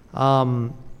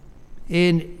 In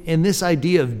this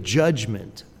idea of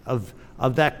judgment, of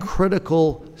that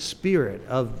critical spirit,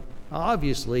 of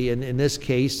obviously, in this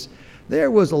case, there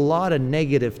was a lot of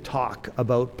negative talk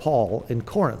about Paul in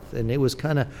Corinth, and it was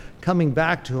kind of coming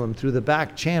back to him through the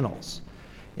back channels.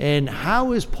 And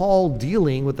how is Paul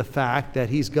dealing with the fact that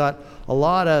he's got a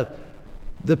lot of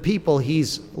the people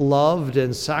he's loved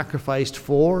and sacrificed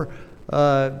for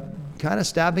kind of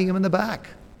stabbing him in the back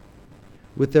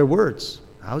with their words?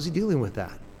 How is he dealing with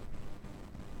that?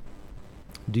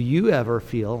 Do you ever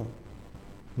feel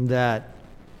that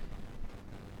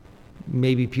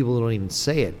maybe people don't even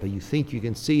say it, but you think you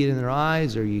can see it in their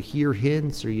eyes, or you hear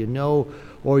hints, or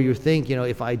or you think,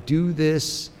 if I do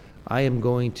this, I am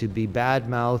going to be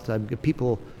bad-mouthed.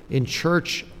 People in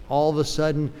church all of a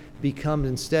sudden become,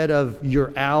 instead of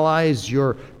your allies,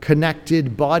 your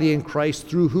connected body in Christ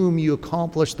through whom you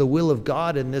accomplish the will of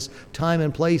God in this time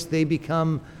and place, they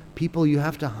become people you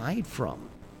have to hide from,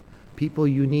 people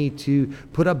you need to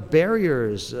put up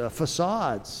barriers,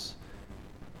 facades.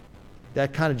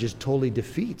 That kind of just totally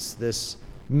defeats this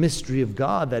mystery of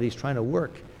God that he's trying to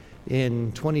work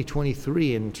in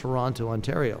 2023 in Toronto,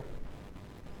 Ontario.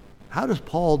 How does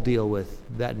Paul deal with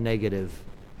that negative,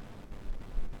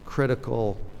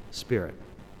 critical spirit?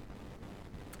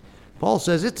 Paul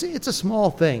says, it's a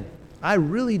small thing. I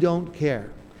really don't care.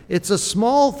 It's a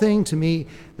small thing to me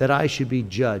that I should be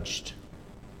judged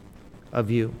of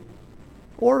you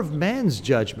or of man's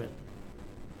judgment.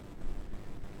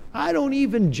 I don't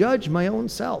even judge my own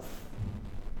self.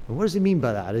 And what does he mean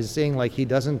by that? Is he saying like he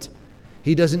doesn't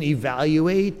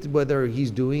evaluate whether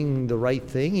he's doing the right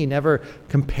thing? He never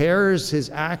compares his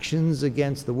actions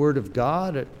against the Word of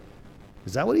God?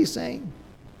 Is that what he's saying?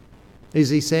 Is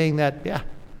he saying that,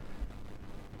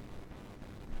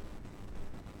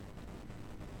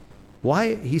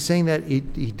 why? He's saying that he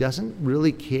doesn't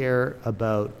really care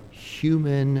about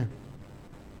human,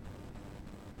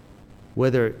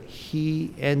 whether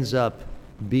he ends up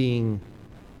being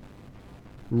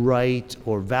right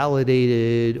or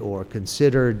validated or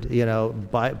considered,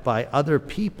 by other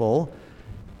people,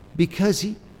 because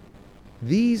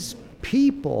these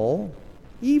people,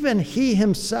 even he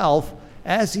himself,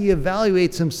 as he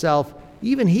evaluates himself,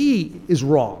 even he is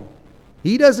wrong.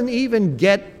 He doesn't even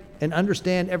get and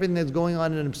understand everything that's going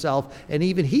on in himself, and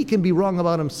even he can be wrong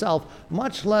about himself,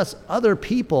 much less other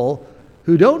people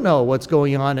who don't know what's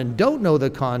going on and don't know the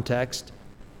context.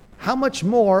 How much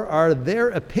more are their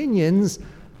opinions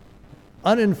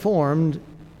uninformed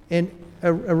and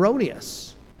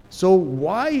erroneous? So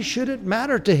why should it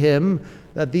matter to him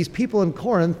that these people in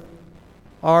Corinth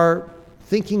are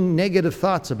thinking negative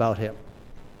thoughts about him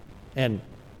and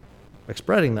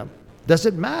spreading them? Does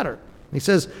it matter? He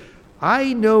says,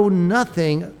 I know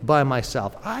nothing by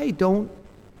myself.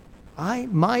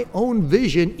 My own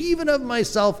vision, even of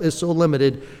myself, is so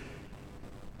limited,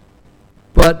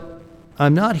 but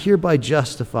I'm not hereby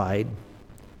justified.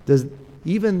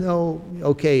 Even though,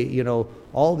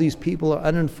 all these people are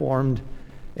uninformed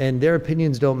and their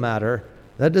opinions don't matter,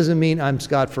 that doesn't mean I'm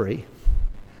scot-free.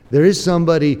 There is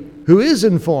somebody who is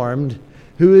informed,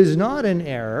 who is not in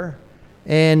error,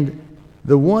 and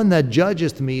the one that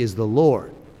judgeth me is the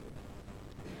Lord.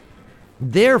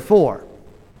 Therefore,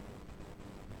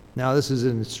 now this is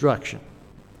an instruction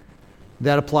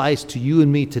that applies to you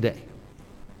and me today.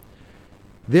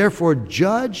 Therefore,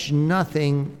 judge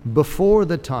nothing before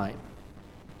the time,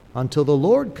 until the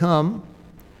Lord come,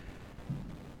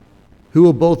 who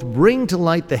will both bring to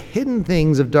light the hidden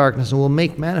things of darkness and will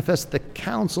make manifest the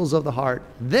counsels of the heart.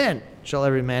 Then shall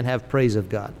every man have praise of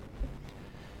God.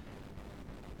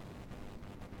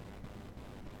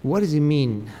 What does he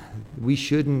mean? We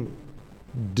shouldn't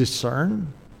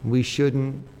discern. We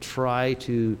shouldn't try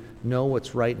to know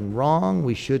what's right and wrong.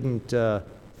 We shouldn't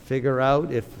figure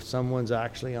out if someone's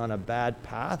actually on a bad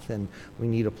path, and we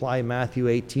need to apply Matthew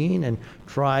 18 and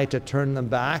try to turn them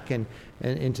back and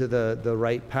into the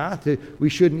right path. We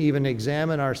shouldn't even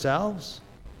examine ourselves.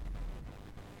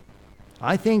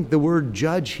 I think the word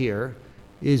judge here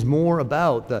is more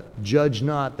about the judge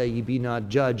not that ye be not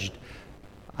judged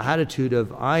attitude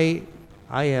of I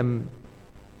am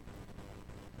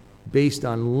based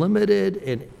on limited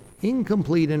and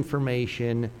incomplete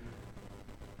information,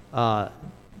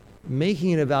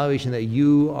 making an evaluation that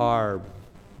you are,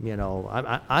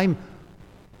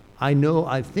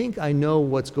 I think I know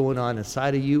what's going on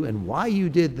inside of you and why you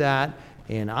did that,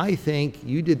 and I think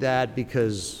you did that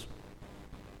because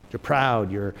you're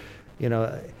proud,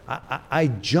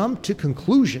 I jump to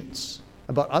conclusions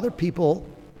about other people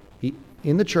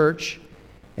in the church,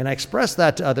 and I express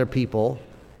that to other people,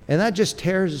 and that just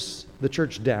tears the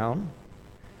church down,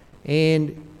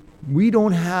 and we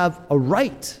don't have a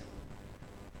right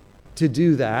to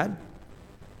do that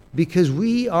because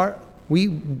and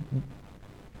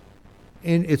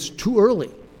it's too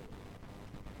early.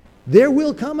 There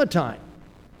will come a time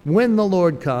when the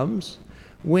Lord comes,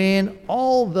 when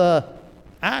all the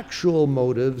actual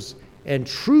motives and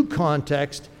true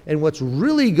context and what's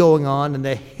really going on and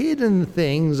the hidden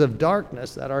things of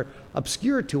darkness that are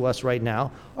obscure to us right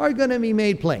now are going to be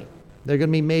made plain. They're going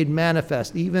to be made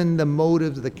manifest. Even the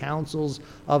motives, the counsels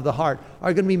of the heart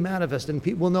are going to be manifest, and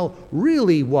people will know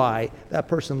really why that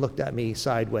person looked at me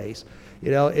sideways.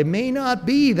 It may not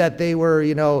be that they were,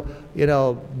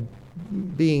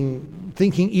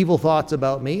 thinking evil thoughts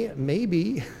about me.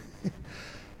 Maybe.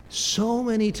 So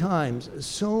many times,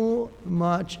 so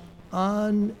much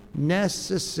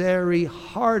unnecessary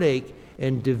heartache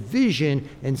and division,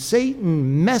 and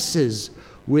Satan messes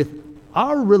with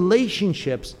our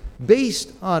relationships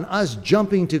based on us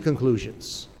jumping to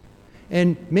conclusions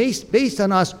and based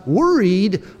on us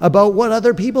worried about what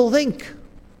other people think.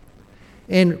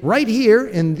 And right here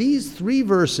in these 3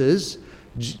 verses,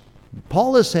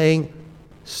 Paul is saying,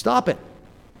 stop it.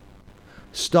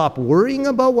 Stop worrying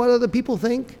about what other people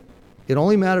think. It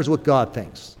only matters what God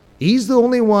thinks. He's the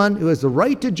only one who has the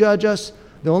right to judge us,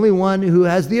 the only one who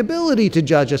has the ability to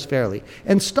judge us fairly.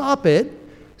 And stop it.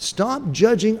 Stop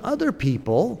judging other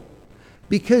people,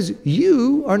 because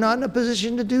you are not in a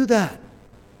position to do that.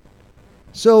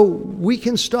 So we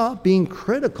can stop being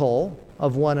critical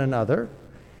of one another.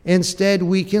 Instead,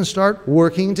 we can start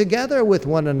working together with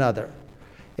one another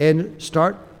and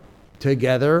start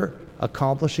together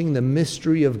accomplishing the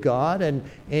mystery of God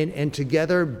and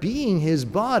together being His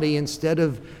body instead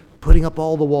of putting up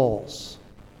all the walls.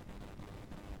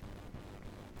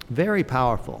 Very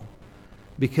powerful,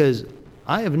 because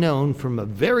I have known from a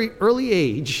very early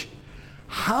age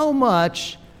how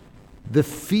much the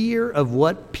fear of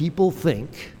what people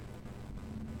think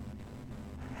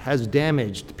has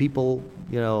damaged people,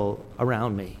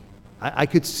 around me. I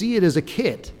could see it as a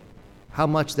kid, how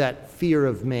much that fear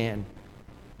of man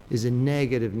is a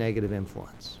negative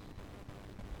influence.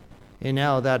 And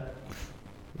now that,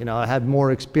 I had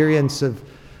more experience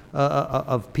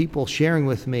of people sharing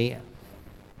with me,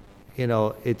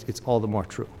 it's all the more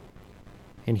true.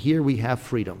 And here we have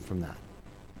freedom from that.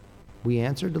 We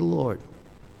answer to the Lord.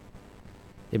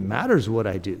 It matters what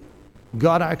I do.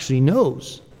 God actually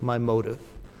knows my motive.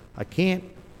 I can't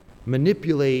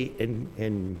manipulate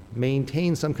and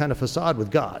maintain some kind of facade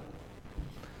with God.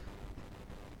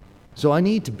 So I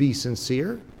need to be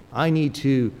sincere. I need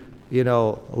to,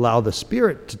 allow the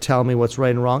Spirit to tell me what's right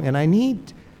and wrong, and I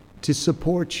need to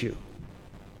support you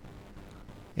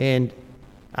and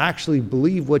actually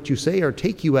believe what you say or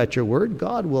take you at your word.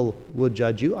 God will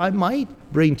judge you. I might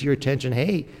bring to your attention,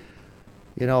 hey,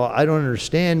 I don't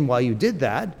understand why you did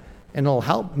that, and it'll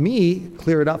help me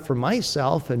clear it up for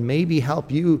myself and maybe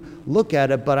help you look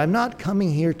at it, but I'm not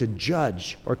coming here to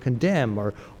judge or condemn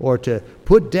or to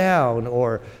put down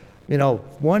or,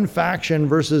 one faction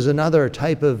versus another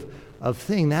type of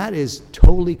thing. That is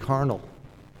totally carnal,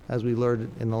 as we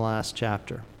learned in the last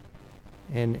chapter,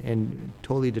 and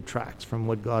totally detracts from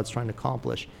what God's trying to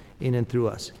accomplish in and through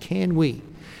us. Can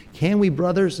we,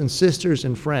 brothers and sisters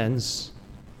and friends,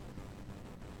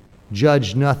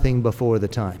 judge nothing before the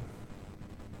time?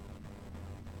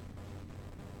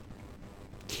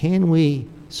 Can we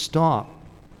stop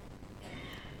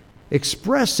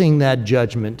expressing that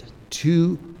judgment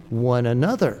to one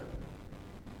another?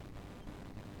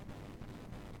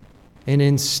 And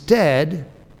instead,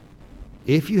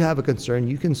 if you have a concern,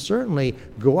 you can certainly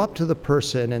go up to the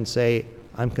person and say,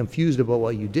 I'm confused about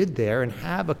what you did there, and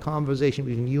have a conversation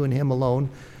between you and him alone,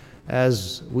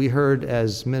 as we heard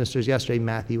as ministers yesterday,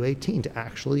 Matthew 18, to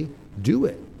actually do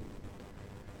it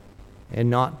and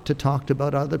not to talk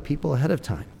about other people ahead of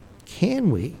time.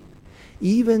 Can we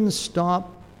even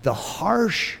stop the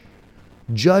harsh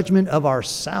judgment of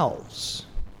ourselves,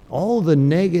 all the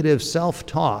negative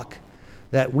self-talk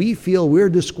that we feel we're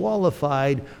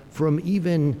disqualified from?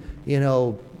 Even,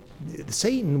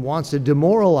 Satan wants to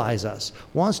demoralize us,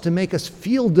 wants to make us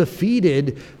feel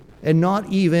defeated and not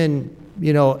even,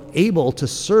 able to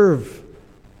serve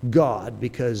God,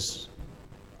 because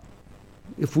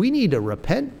if we need to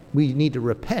repent, we need to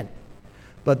repent.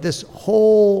 But this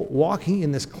whole walking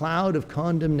in this cloud of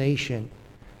condemnation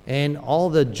and all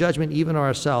the judgment, even of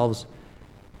ourselves,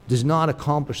 does not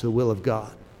accomplish the will of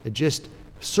God. It just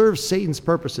serves Satan's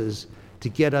purposes to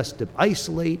get us to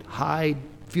isolate, hide,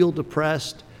 feel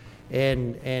depressed,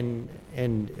 and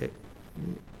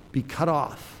be cut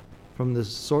off from the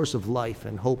source of life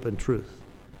and hope and truth.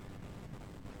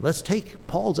 Let's take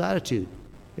Paul's attitude.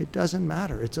 It doesn't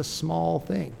matter. It's a small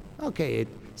thing. Okay,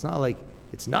 it's not like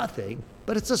it's nothing,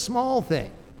 but it's a small thing.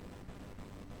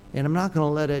 And I'm not going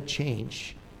to let it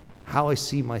change how I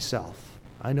see myself.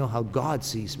 I know how God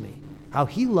sees me, how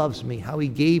he loves me, how he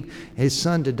gave his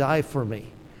son to die for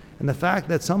me. And the fact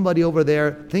that somebody over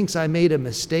there thinks I made a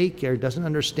mistake or doesn't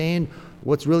understand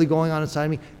what's really going on inside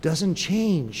me doesn't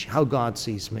change how God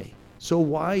sees me. So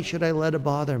why should I let it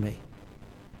bother me?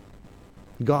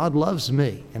 God loves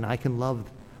me, and I can love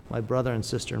my brother and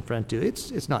sister and friend too.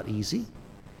 It's not easy.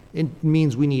 It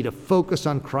means we need to focus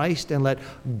on Christ and let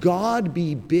God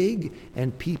be big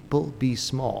and people be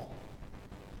small.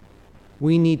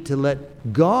 We need to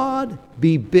let God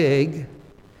be big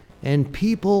and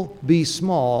people be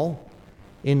small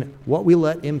in what we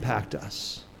let impact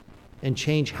us and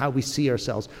change how we see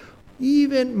ourselves.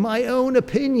 Even my own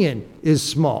opinion is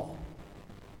small.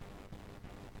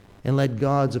 And let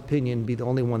God's opinion be the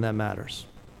only one that matters.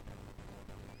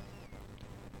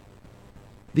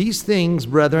 These things,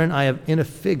 brethren, I have in a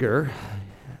figure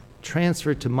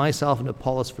transferred to myself and to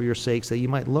Apollos for your sakes, that you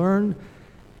might learn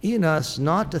in us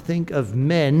not to think of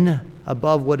men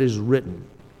above what is written,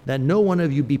 that no one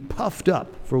of you be puffed up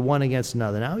for one against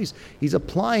another. Now he's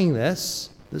applying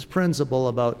this principle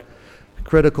about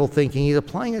critical thinking. He's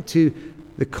applying it to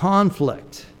the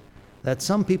conflict that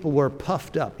some people were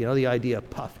puffed up. The idea of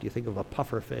puffed. You think of a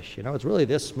puffer fish. It's really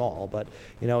this small, but,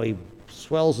 he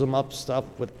swells them up stuff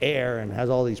with air and has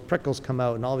all these prickles come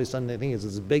out, and all of a sudden they think it's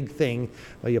this big thing.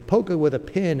 But you poke it with a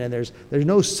pin, and there's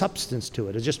no substance to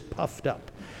it. It's just puffed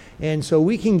up. And so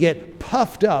we can get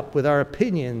puffed up with our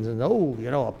opinions, and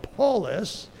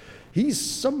Apollos, he's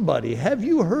somebody. Have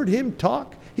you heard him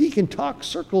talk? He can talk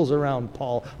circles around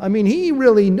Paul. I mean, he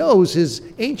really knows his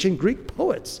ancient Greek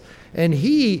poets. And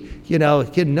he,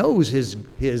 knows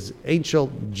his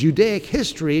ancient Judaic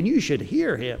history, and you should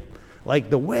hear him.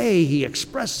 Like the way he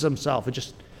expresses himself, it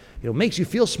just, makes you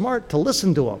feel smart to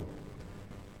listen to him.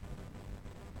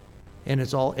 And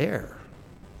it's all air.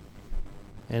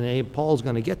 And Paul's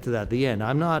going to get to that at the end.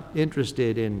 I'm not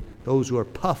interested in those who are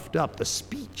puffed up, the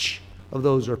speech of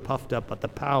those who are puffed up, but the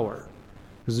power.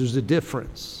 Because there's a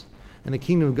difference. And the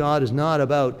kingdom of God is not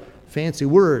about fancy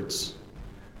words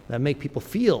that make people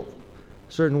feel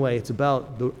certain way. It's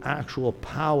about the actual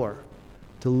power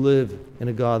to live in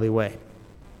a godly way.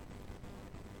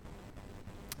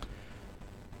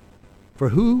 For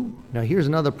who, now here's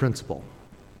another principle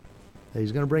that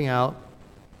he's going to bring out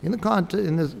in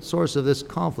the source of this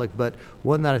conflict, but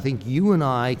one that I think you and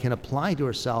I can apply to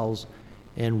ourselves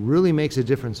and really makes a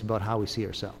difference about how we see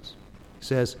ourselves. He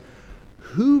says,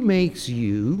 who makes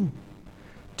you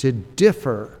to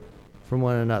differ from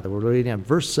one another? We're reading on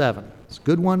verse 7. It's a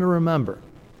good one to remember.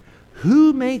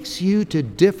 Who makes you to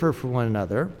differ from one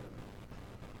another?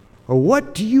 Or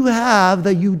what do you have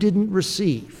that you didn't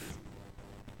receive?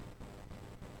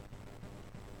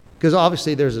 Because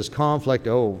obviously there's this conflict,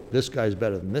 oh, this guy's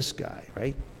better than this guy,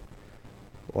 right?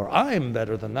 Or I'm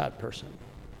better than that person.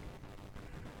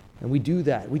 And we do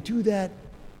that. We do that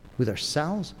with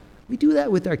ourselves. We do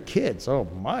that with our kids. Oh,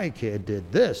 my kid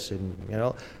did this.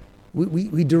 And,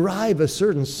 we derive a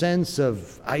certain sense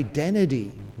of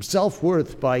identity,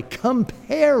 self-worth by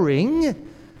comparing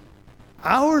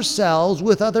ourselves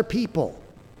with other people.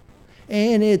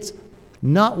 And it's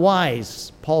not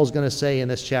wise, Paul's going to say in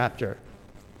this chapter.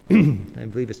 I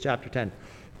believe it's chapter 10.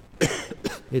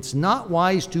 It's not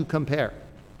wise to compare.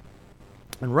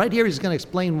 And right here he's going to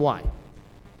explain why.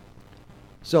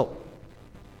 So,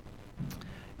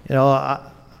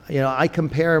 I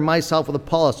compare myself with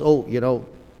Apollos. Oh,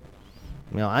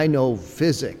 I know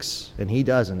physics and he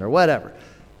doesn't, or whatever.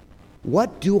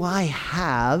 What do I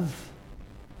have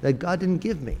that God didn't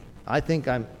give me? I think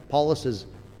Apollos is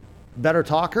better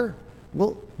talker.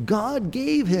 Well, God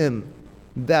gave him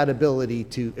that ability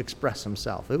to express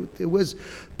himself. It was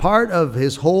part of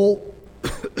his whole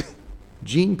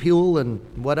gene pool and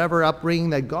whatever upbringing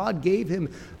that God gave him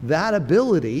that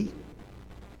ability.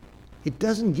 It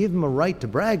doesn't give him a right to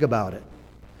brag about it.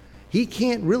 He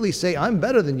can't really say, I'm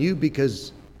better than you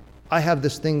because I have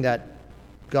this thing that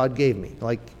God gave me.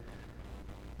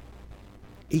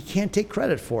 He can't take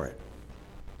credit for it.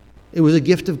 It was a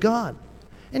gift of God.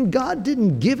 And God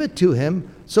didn't give it to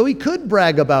him so he could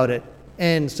brag about it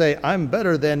and say, I'm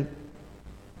better than,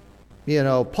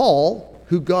 Paul,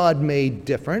 who God made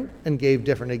different and gave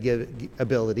different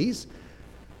abilities,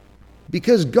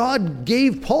 because God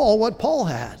gave Paul what Paul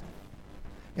had.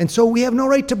 And so we have no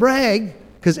right to brag,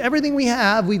 because everything we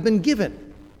have, we've been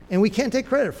given, and we can't take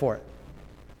credit for it.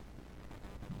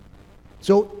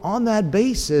 So on that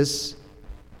basis,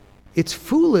 it's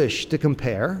foolish to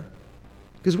compare,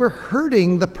 because we're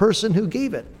hurting the person who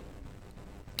gave it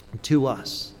to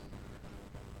us.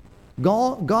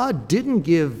 God didn't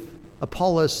give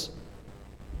Apollos,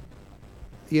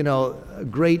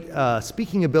 great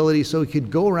speaking ability so he could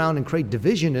go around and create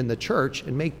division in the church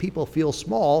and make people feel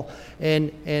small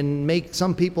and make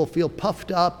some people feel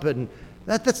puffed up. And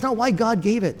that's not why God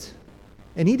gave it.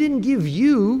 And he didn't give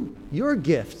you your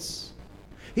gifts.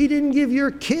 He didn't give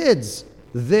your kids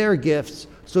their gifts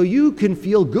so you can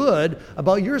feel good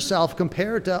about yourself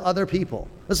compared to other people.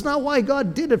 That's not why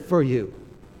God did it for you.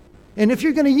 And if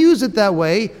you're going to use it that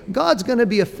way, God's going to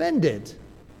be offended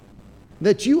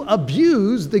that you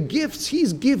abuse the gifts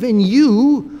he's given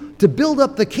you to build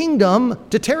up the kingdom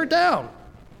to tear it down.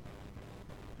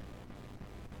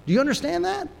 Do you understand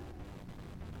that?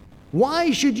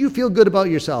 Why should you feel good about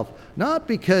yourself? Not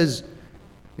because,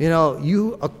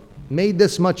 you made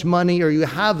this much money or you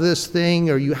have this thing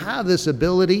or you have this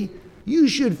ability. You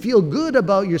should feel good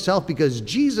about yourself because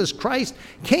Jesus Christ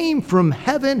came from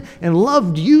heaven and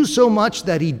loved you so much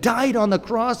that he died on the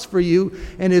cross for you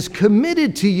and is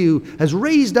committed to you, has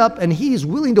raised up, and he's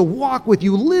willing to walk with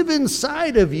you, live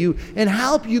inside of you, and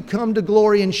help you come to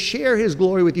glory and share his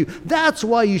glory with you. That's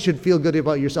why you should feel good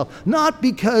about yourself. Not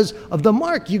because of the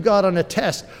mark you got on a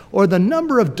test or the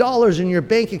number of dollars in your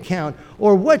bank account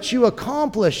or what you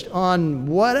accomplished on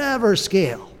whatever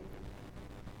scale.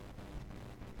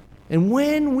 And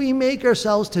when we make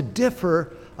ourselves to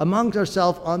differ amongst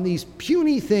ourselves on these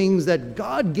puny things that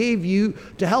God gave you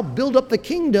to help build up the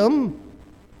kingdom,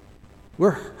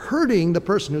 we're hurting the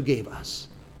person who gave us.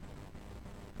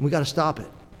 And we got to stop it.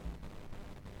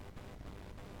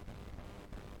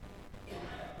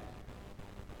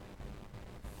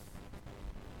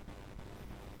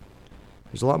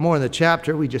 There's a lot more in the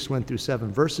chapter. We just went through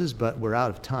 7 verses, but we're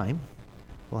out of time.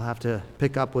 We'll have to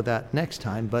pick up with that next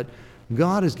time. But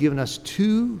God has given us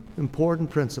 2 important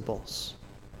principles.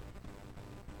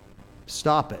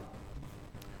 Stop it.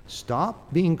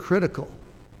 Stop being critical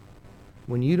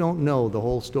when you don't know the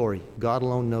whole story. God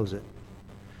alone knows it.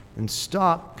 And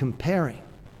stop comparing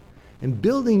and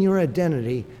building your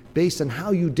identity based on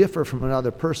how you differ from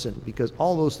another person, because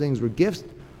all those things were gifts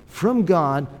from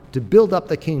God to build up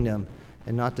the kingdom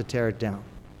and not to tear it down.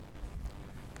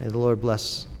 May the Lord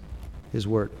bless his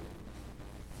word.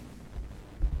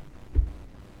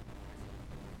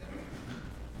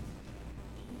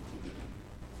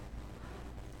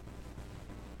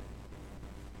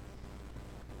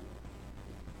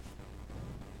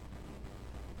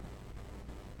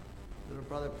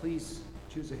 brother, please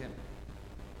choose a hymn.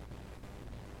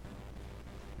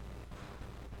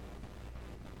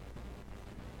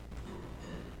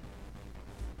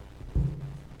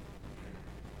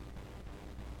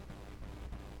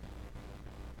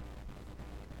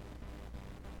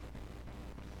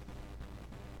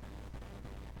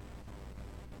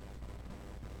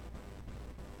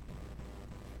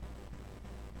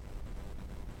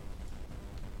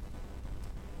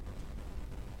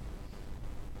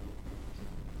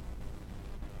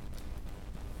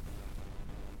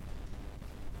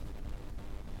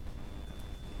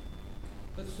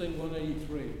 Let's sing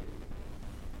 183.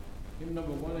 Hymn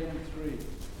number 183.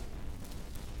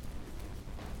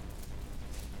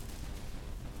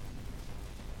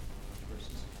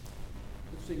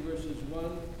 Let's sing verses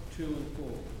 1, 2, and 4.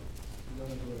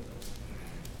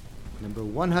 Number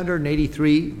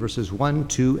 183, verses 1,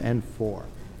 2, and 4.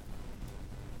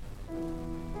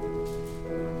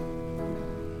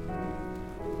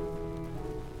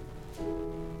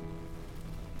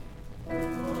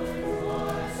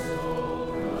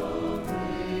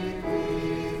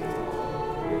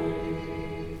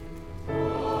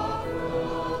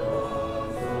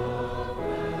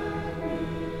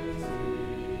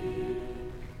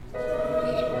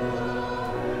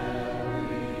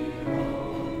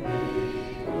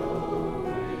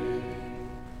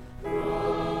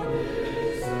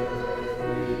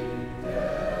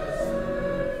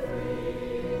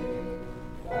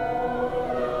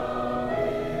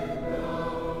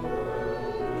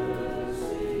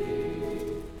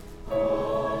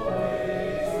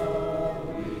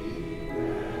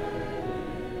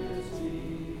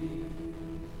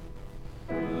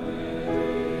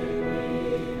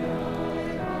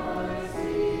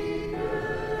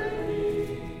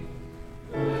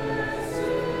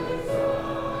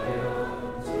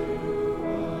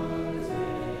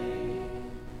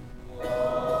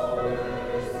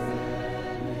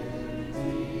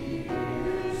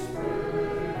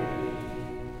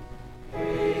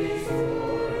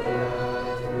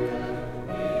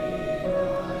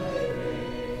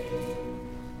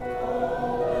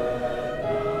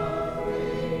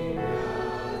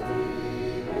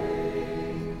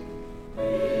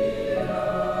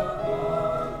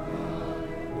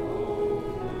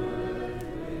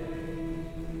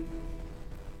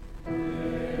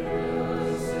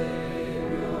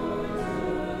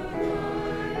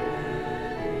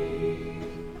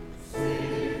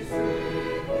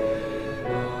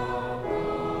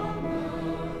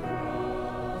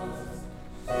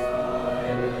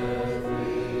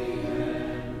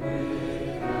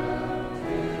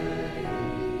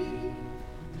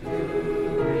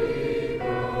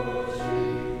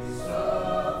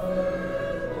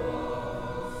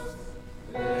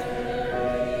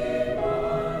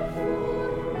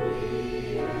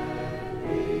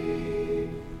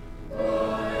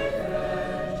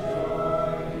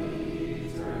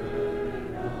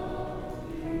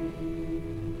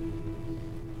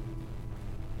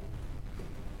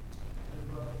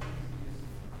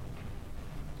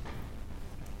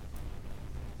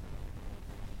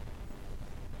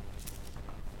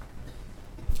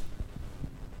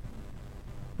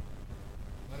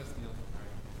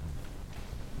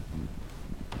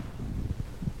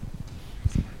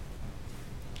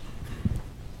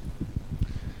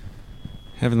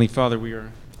 Heavenly Father, we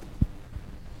are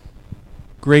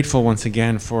grateful once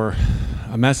again for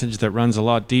a message that runs a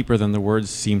lot deeper than the words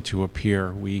seem to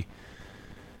appear. We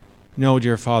know,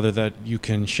 dear Father, that you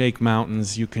can shake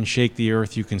mountains, you can shake the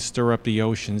earth, you can stir up the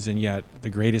oceans, and yet the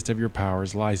greatest of your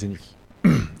powers lies in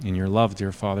your love,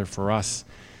 dear Father, for us,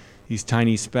 these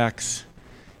tiny specks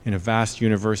in a vast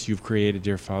universe you've created,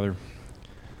 dear Father.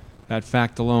 That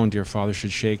fact alone, dear Father,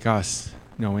 should shake us,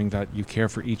 knowing that you care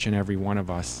for each and every one of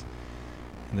us.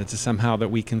 And that somehow that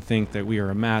we can think that we are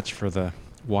a match for the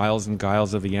wiles and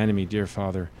guiles of the enemy, dear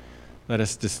Father. Let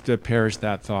us just perish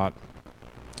that thought,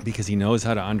 because he knows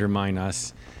how to undermine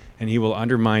us, and he will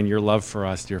undermine your love for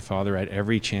us, dear Father, at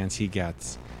every chance he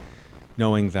gets,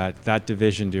 knowing that that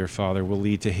division, dear Father, will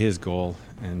lead to his goal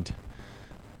and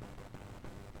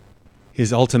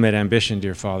his ultimate ambition,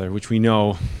 dear Father, which we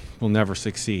know will never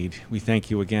succeed. We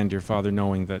thank you again, dear Father,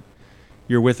 knowing that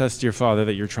you're with us, dear Father,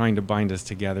 that you're trying to bind us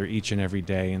together each and every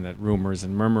day, and that rumors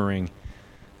and murmuring,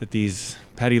 that these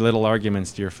petty little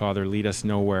arguments, dear Father, lead us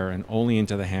nowhere and only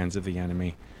into the hands of the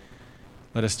enemy.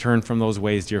 Let us turn from those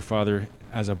ways, dear Father,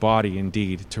 as a body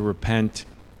indeed, to repent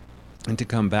and to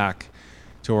come back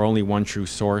to our only one true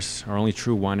source, our only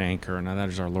true one anchor, and that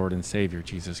is our Lord and Savior,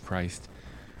 Jesus Christ.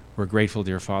 We're grateful,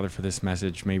 dear Father, for this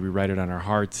message. May we write it on our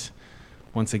hearts.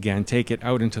 Once again, take it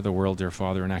out into the world, dear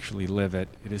Father, and actually live it.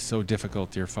 It is so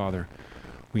difficult, dear Father,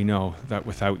 we know that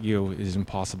without you it is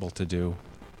impossible to do.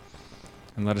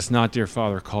 And let us not, dear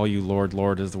Father, call you Lord,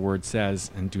 Lord, as the word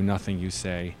says, and do nothing you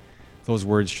say. Those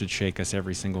words should shake us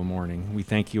every single morning. We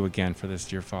thank you again for this,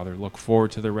 dear Father. Look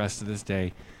forward to the rest of this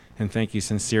day, and thank you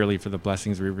sincerely for the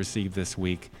blessings we received this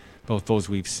week, both those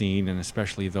we've seen and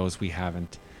especially those we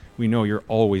haven't. We know you're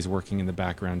always working in the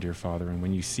background, dear Father, and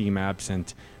when you seem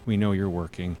absent, we know you're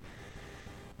working.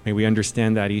 May we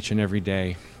understand that each and every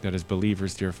day, that as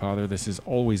believers, dear Father, this is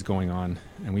always going on.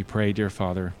 And we pray, dear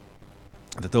Father,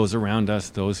 that those around us,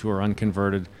 those who are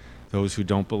unconverted, those who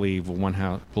don't believe,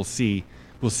 will see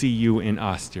you in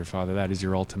us, dear Father. That is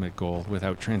your ultimate goal.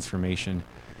 Without transformation,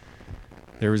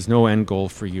 there is no end goal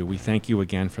for you. We thank you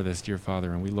again for this, dear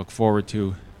Father, and we look forward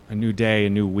to a new day, a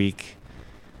new week,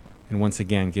 and once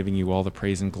again giving you all the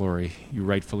praise and glory you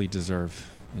rightfully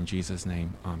deserve. In Jesus'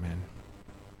 name, amen.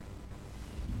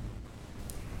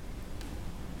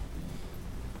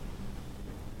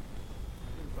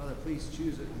 Brother, please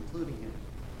choose a concluding hymn.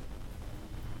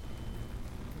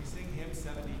 We sing hymn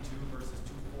 72, verses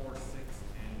 2, 4, 6,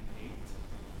 and 8.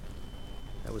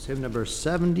 That was hymn number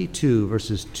 72,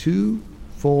 verses 2,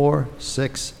 4,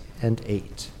 6, and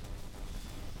 8.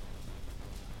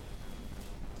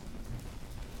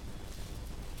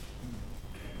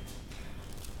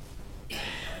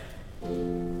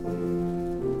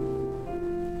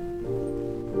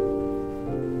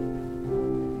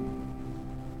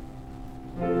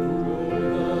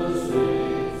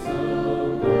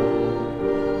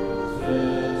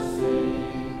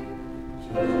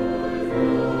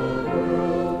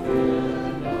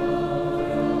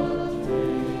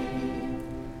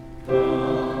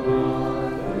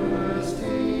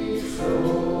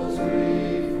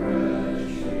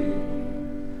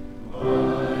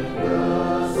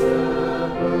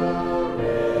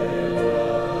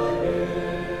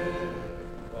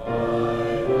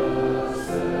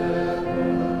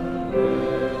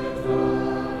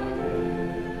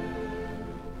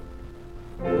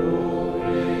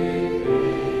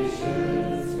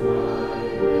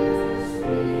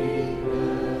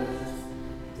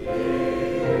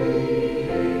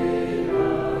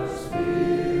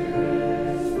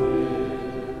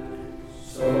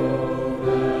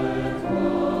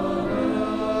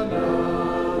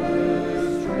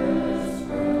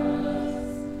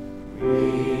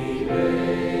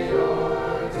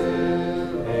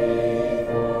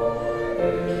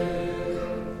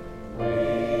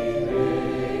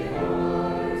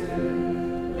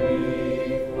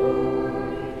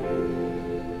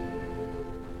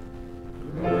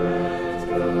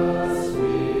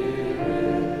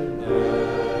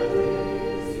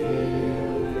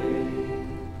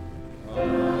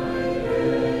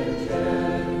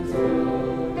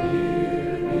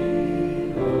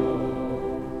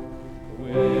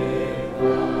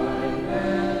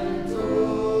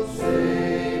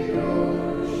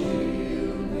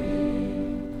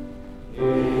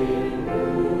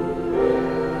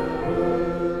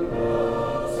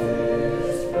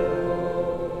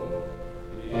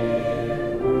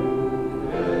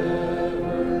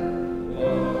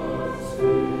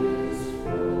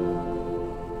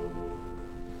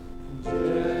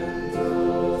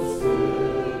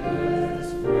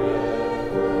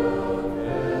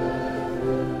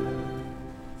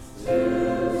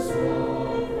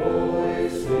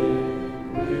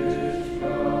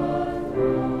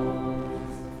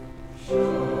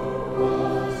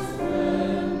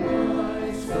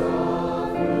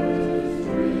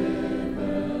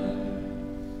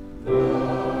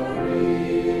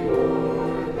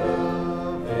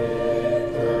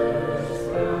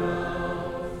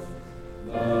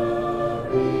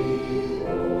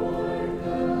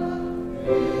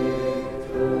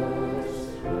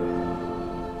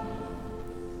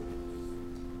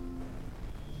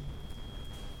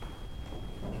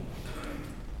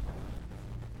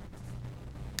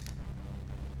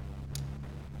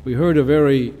 We heard a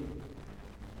very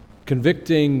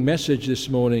convicting message this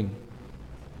morning.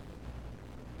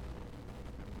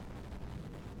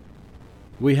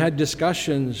 We had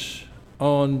discussions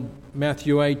on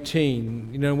Matthew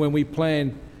 18. You know, when we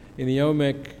planned in the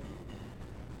OMEC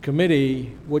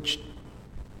committee which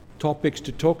topics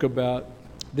to talk about,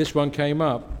 this one came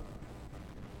up.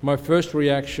 My first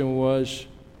reaction was,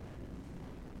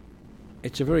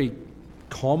 it's a very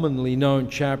commonly known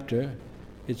chapter.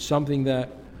 It's something that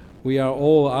we are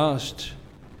all asked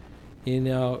in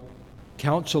our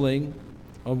counseling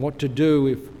on what to do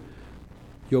if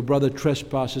your brother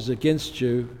trespasses against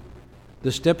you.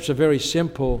 The steps are very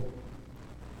simple.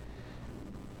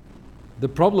 The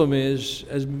problem is,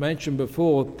 as mentioned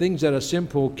before, things that are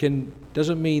simple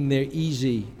doesn't mean they're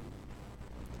easy.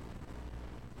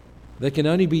 They can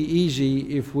only be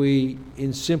easy if we,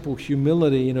 in simple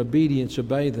humility and obedience,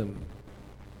 obey them.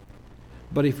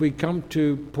 But if we come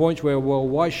to points where, well,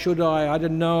 why should I? I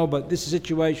don't know, but this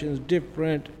situation is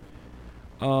different.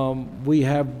 We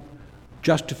have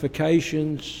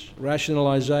justifications,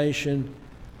 rationalization,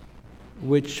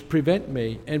 which prevent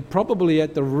me. And probably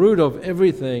at the root of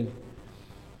everything,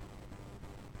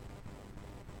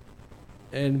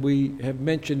 and we have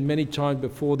mentioned many times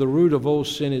before, the root of all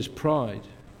sin is pride.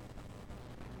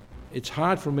 It's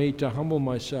hard for me to humble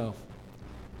myself,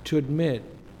 to admit,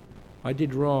 I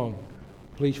did wrong.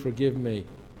 Please forgive me.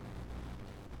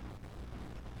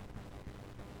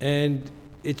 And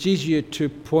it's easier to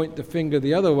point the finger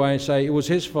the other way and say, it was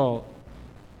his fault.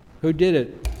 Who did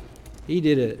it? He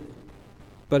did it.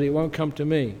 But it won't come to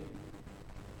me.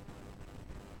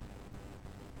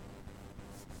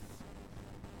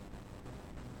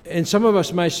 And some of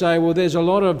us may say, well, there's a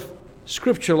lot of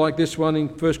scripture like this one in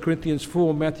 1 Corinthians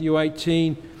 4, Matthew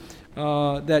 18,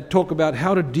 that talk about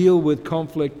how to deal with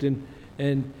conflict and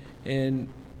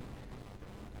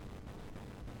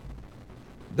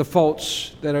the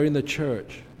faults that are in the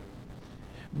church.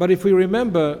 But if we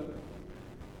remember,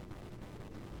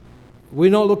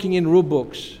 we're not looking in rule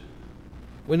books.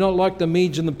 We're not like the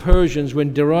Medes and the Persians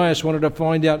when Darius wanted to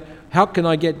find out, how can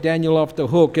I get Daniel off the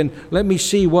hook? And let me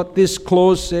see what this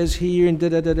clause says here and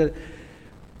da-da-da-da.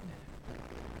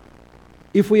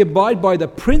 If we abide by the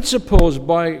principles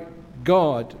by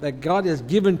God, that God has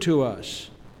given to us,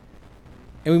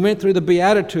 and we went through the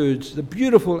Beatitudes, the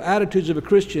beautiful attitudes of a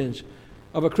Christian,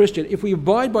 if we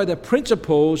abide by the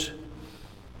principles,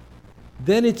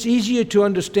 then it's easier to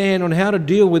understand on how to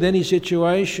deal with any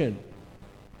situation.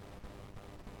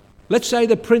 Let's say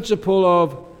the principle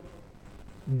of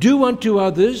do unto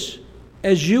others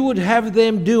as you would have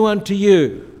them do unto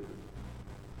you.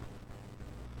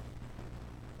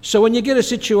 So when you get a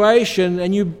situation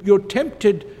and you're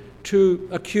tempted to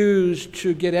accuse,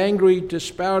 to get angry, to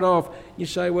spout off, you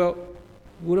say, well,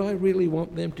 would I really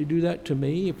want them to do that to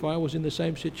me if I was in the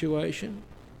same situation?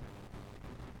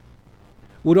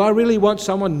 Would I really want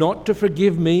someone not to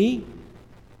forgive me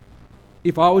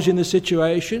if I was in the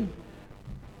situation?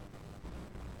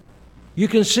 You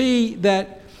can see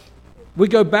that we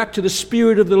go back to the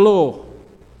spirit of the law.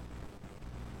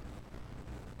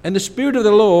 And the spirit of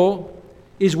the law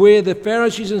is where the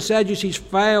Pharisees and Sadducees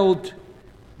failed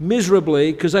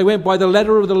miserably because they went by the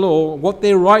letter of the law, what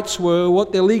their rights were,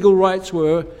 what their legal rights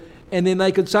were, and then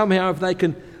they could somehow, if they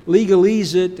can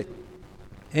legalise it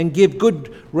and give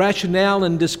good rationale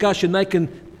and discussion, they can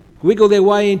wiggle their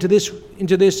way into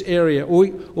this area,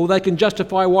 or they can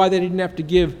justify why they didn't have to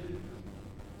give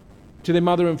to their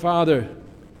mother and father.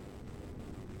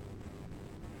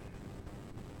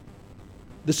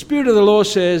 The Spirit of the law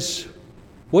says,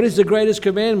 what is the greatest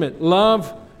commandment?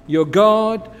 Love your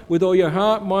God with all your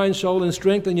heart, mind, soul, and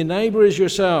strength, and your neighbor as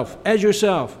yourself.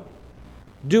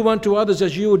 Do unto others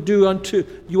as you would do unto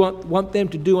you want them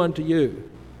to do unto you.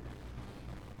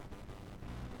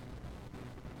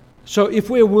 So if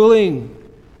we're willing,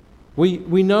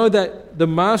 we know that the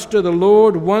Master, the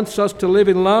Lord, wants us to live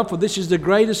in love, for this is the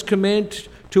greatest command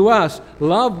to us.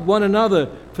 Love one another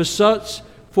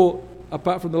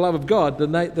apart from the love of God.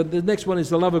 The next one is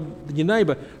the love of your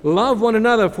neighbor. Love one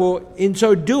another, for in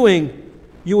so doing,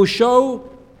 you will show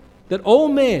that all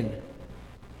men,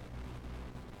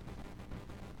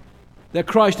 that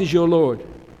Christ is your Lord.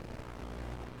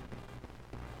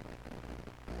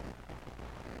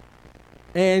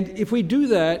 And if we do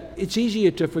that, it's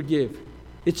easier to forgive.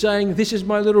 It's saying, this is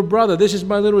my little brother, this is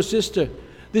my little sister,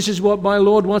 this is what my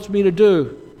Lord wants me to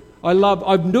do.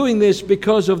 I'm doing this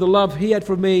because of the love He had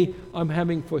for me, I'm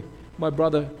having for my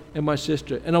brother and my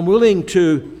sister. And I'm willing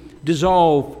to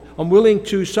dissolve. I'm willing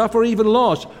to suffer even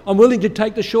loss. I'm willing to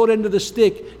take the short end of the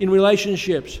stick in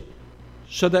relationships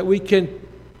so that we can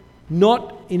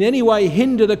not in any way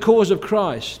hinder the cause of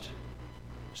Christ.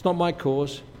 It's not my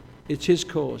cause, it's His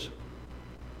cause.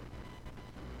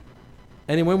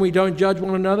 And when we don't judge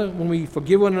one another, when we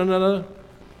forgive one another,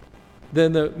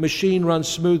 then the machine runs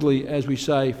smoothly, as we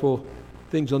say, for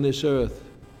things on this earth.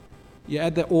 You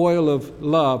add the oil of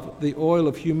love, the oil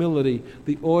of humility,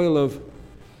 the oil of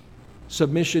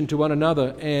submission to one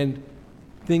another, and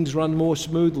things run more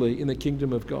smoothly in the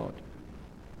kingdom of God.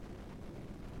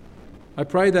 I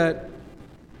pray that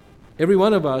every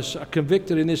one of us are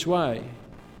convicted in this way,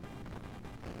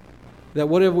 that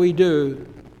whatever we do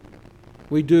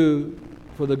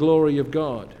for the glory of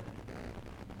God.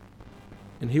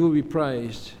 And He will be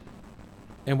praised,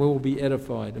 and we will be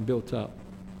edified and built up.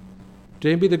 To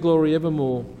Him be the glory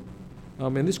evermore.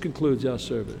 Amen. This concludes our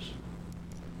service.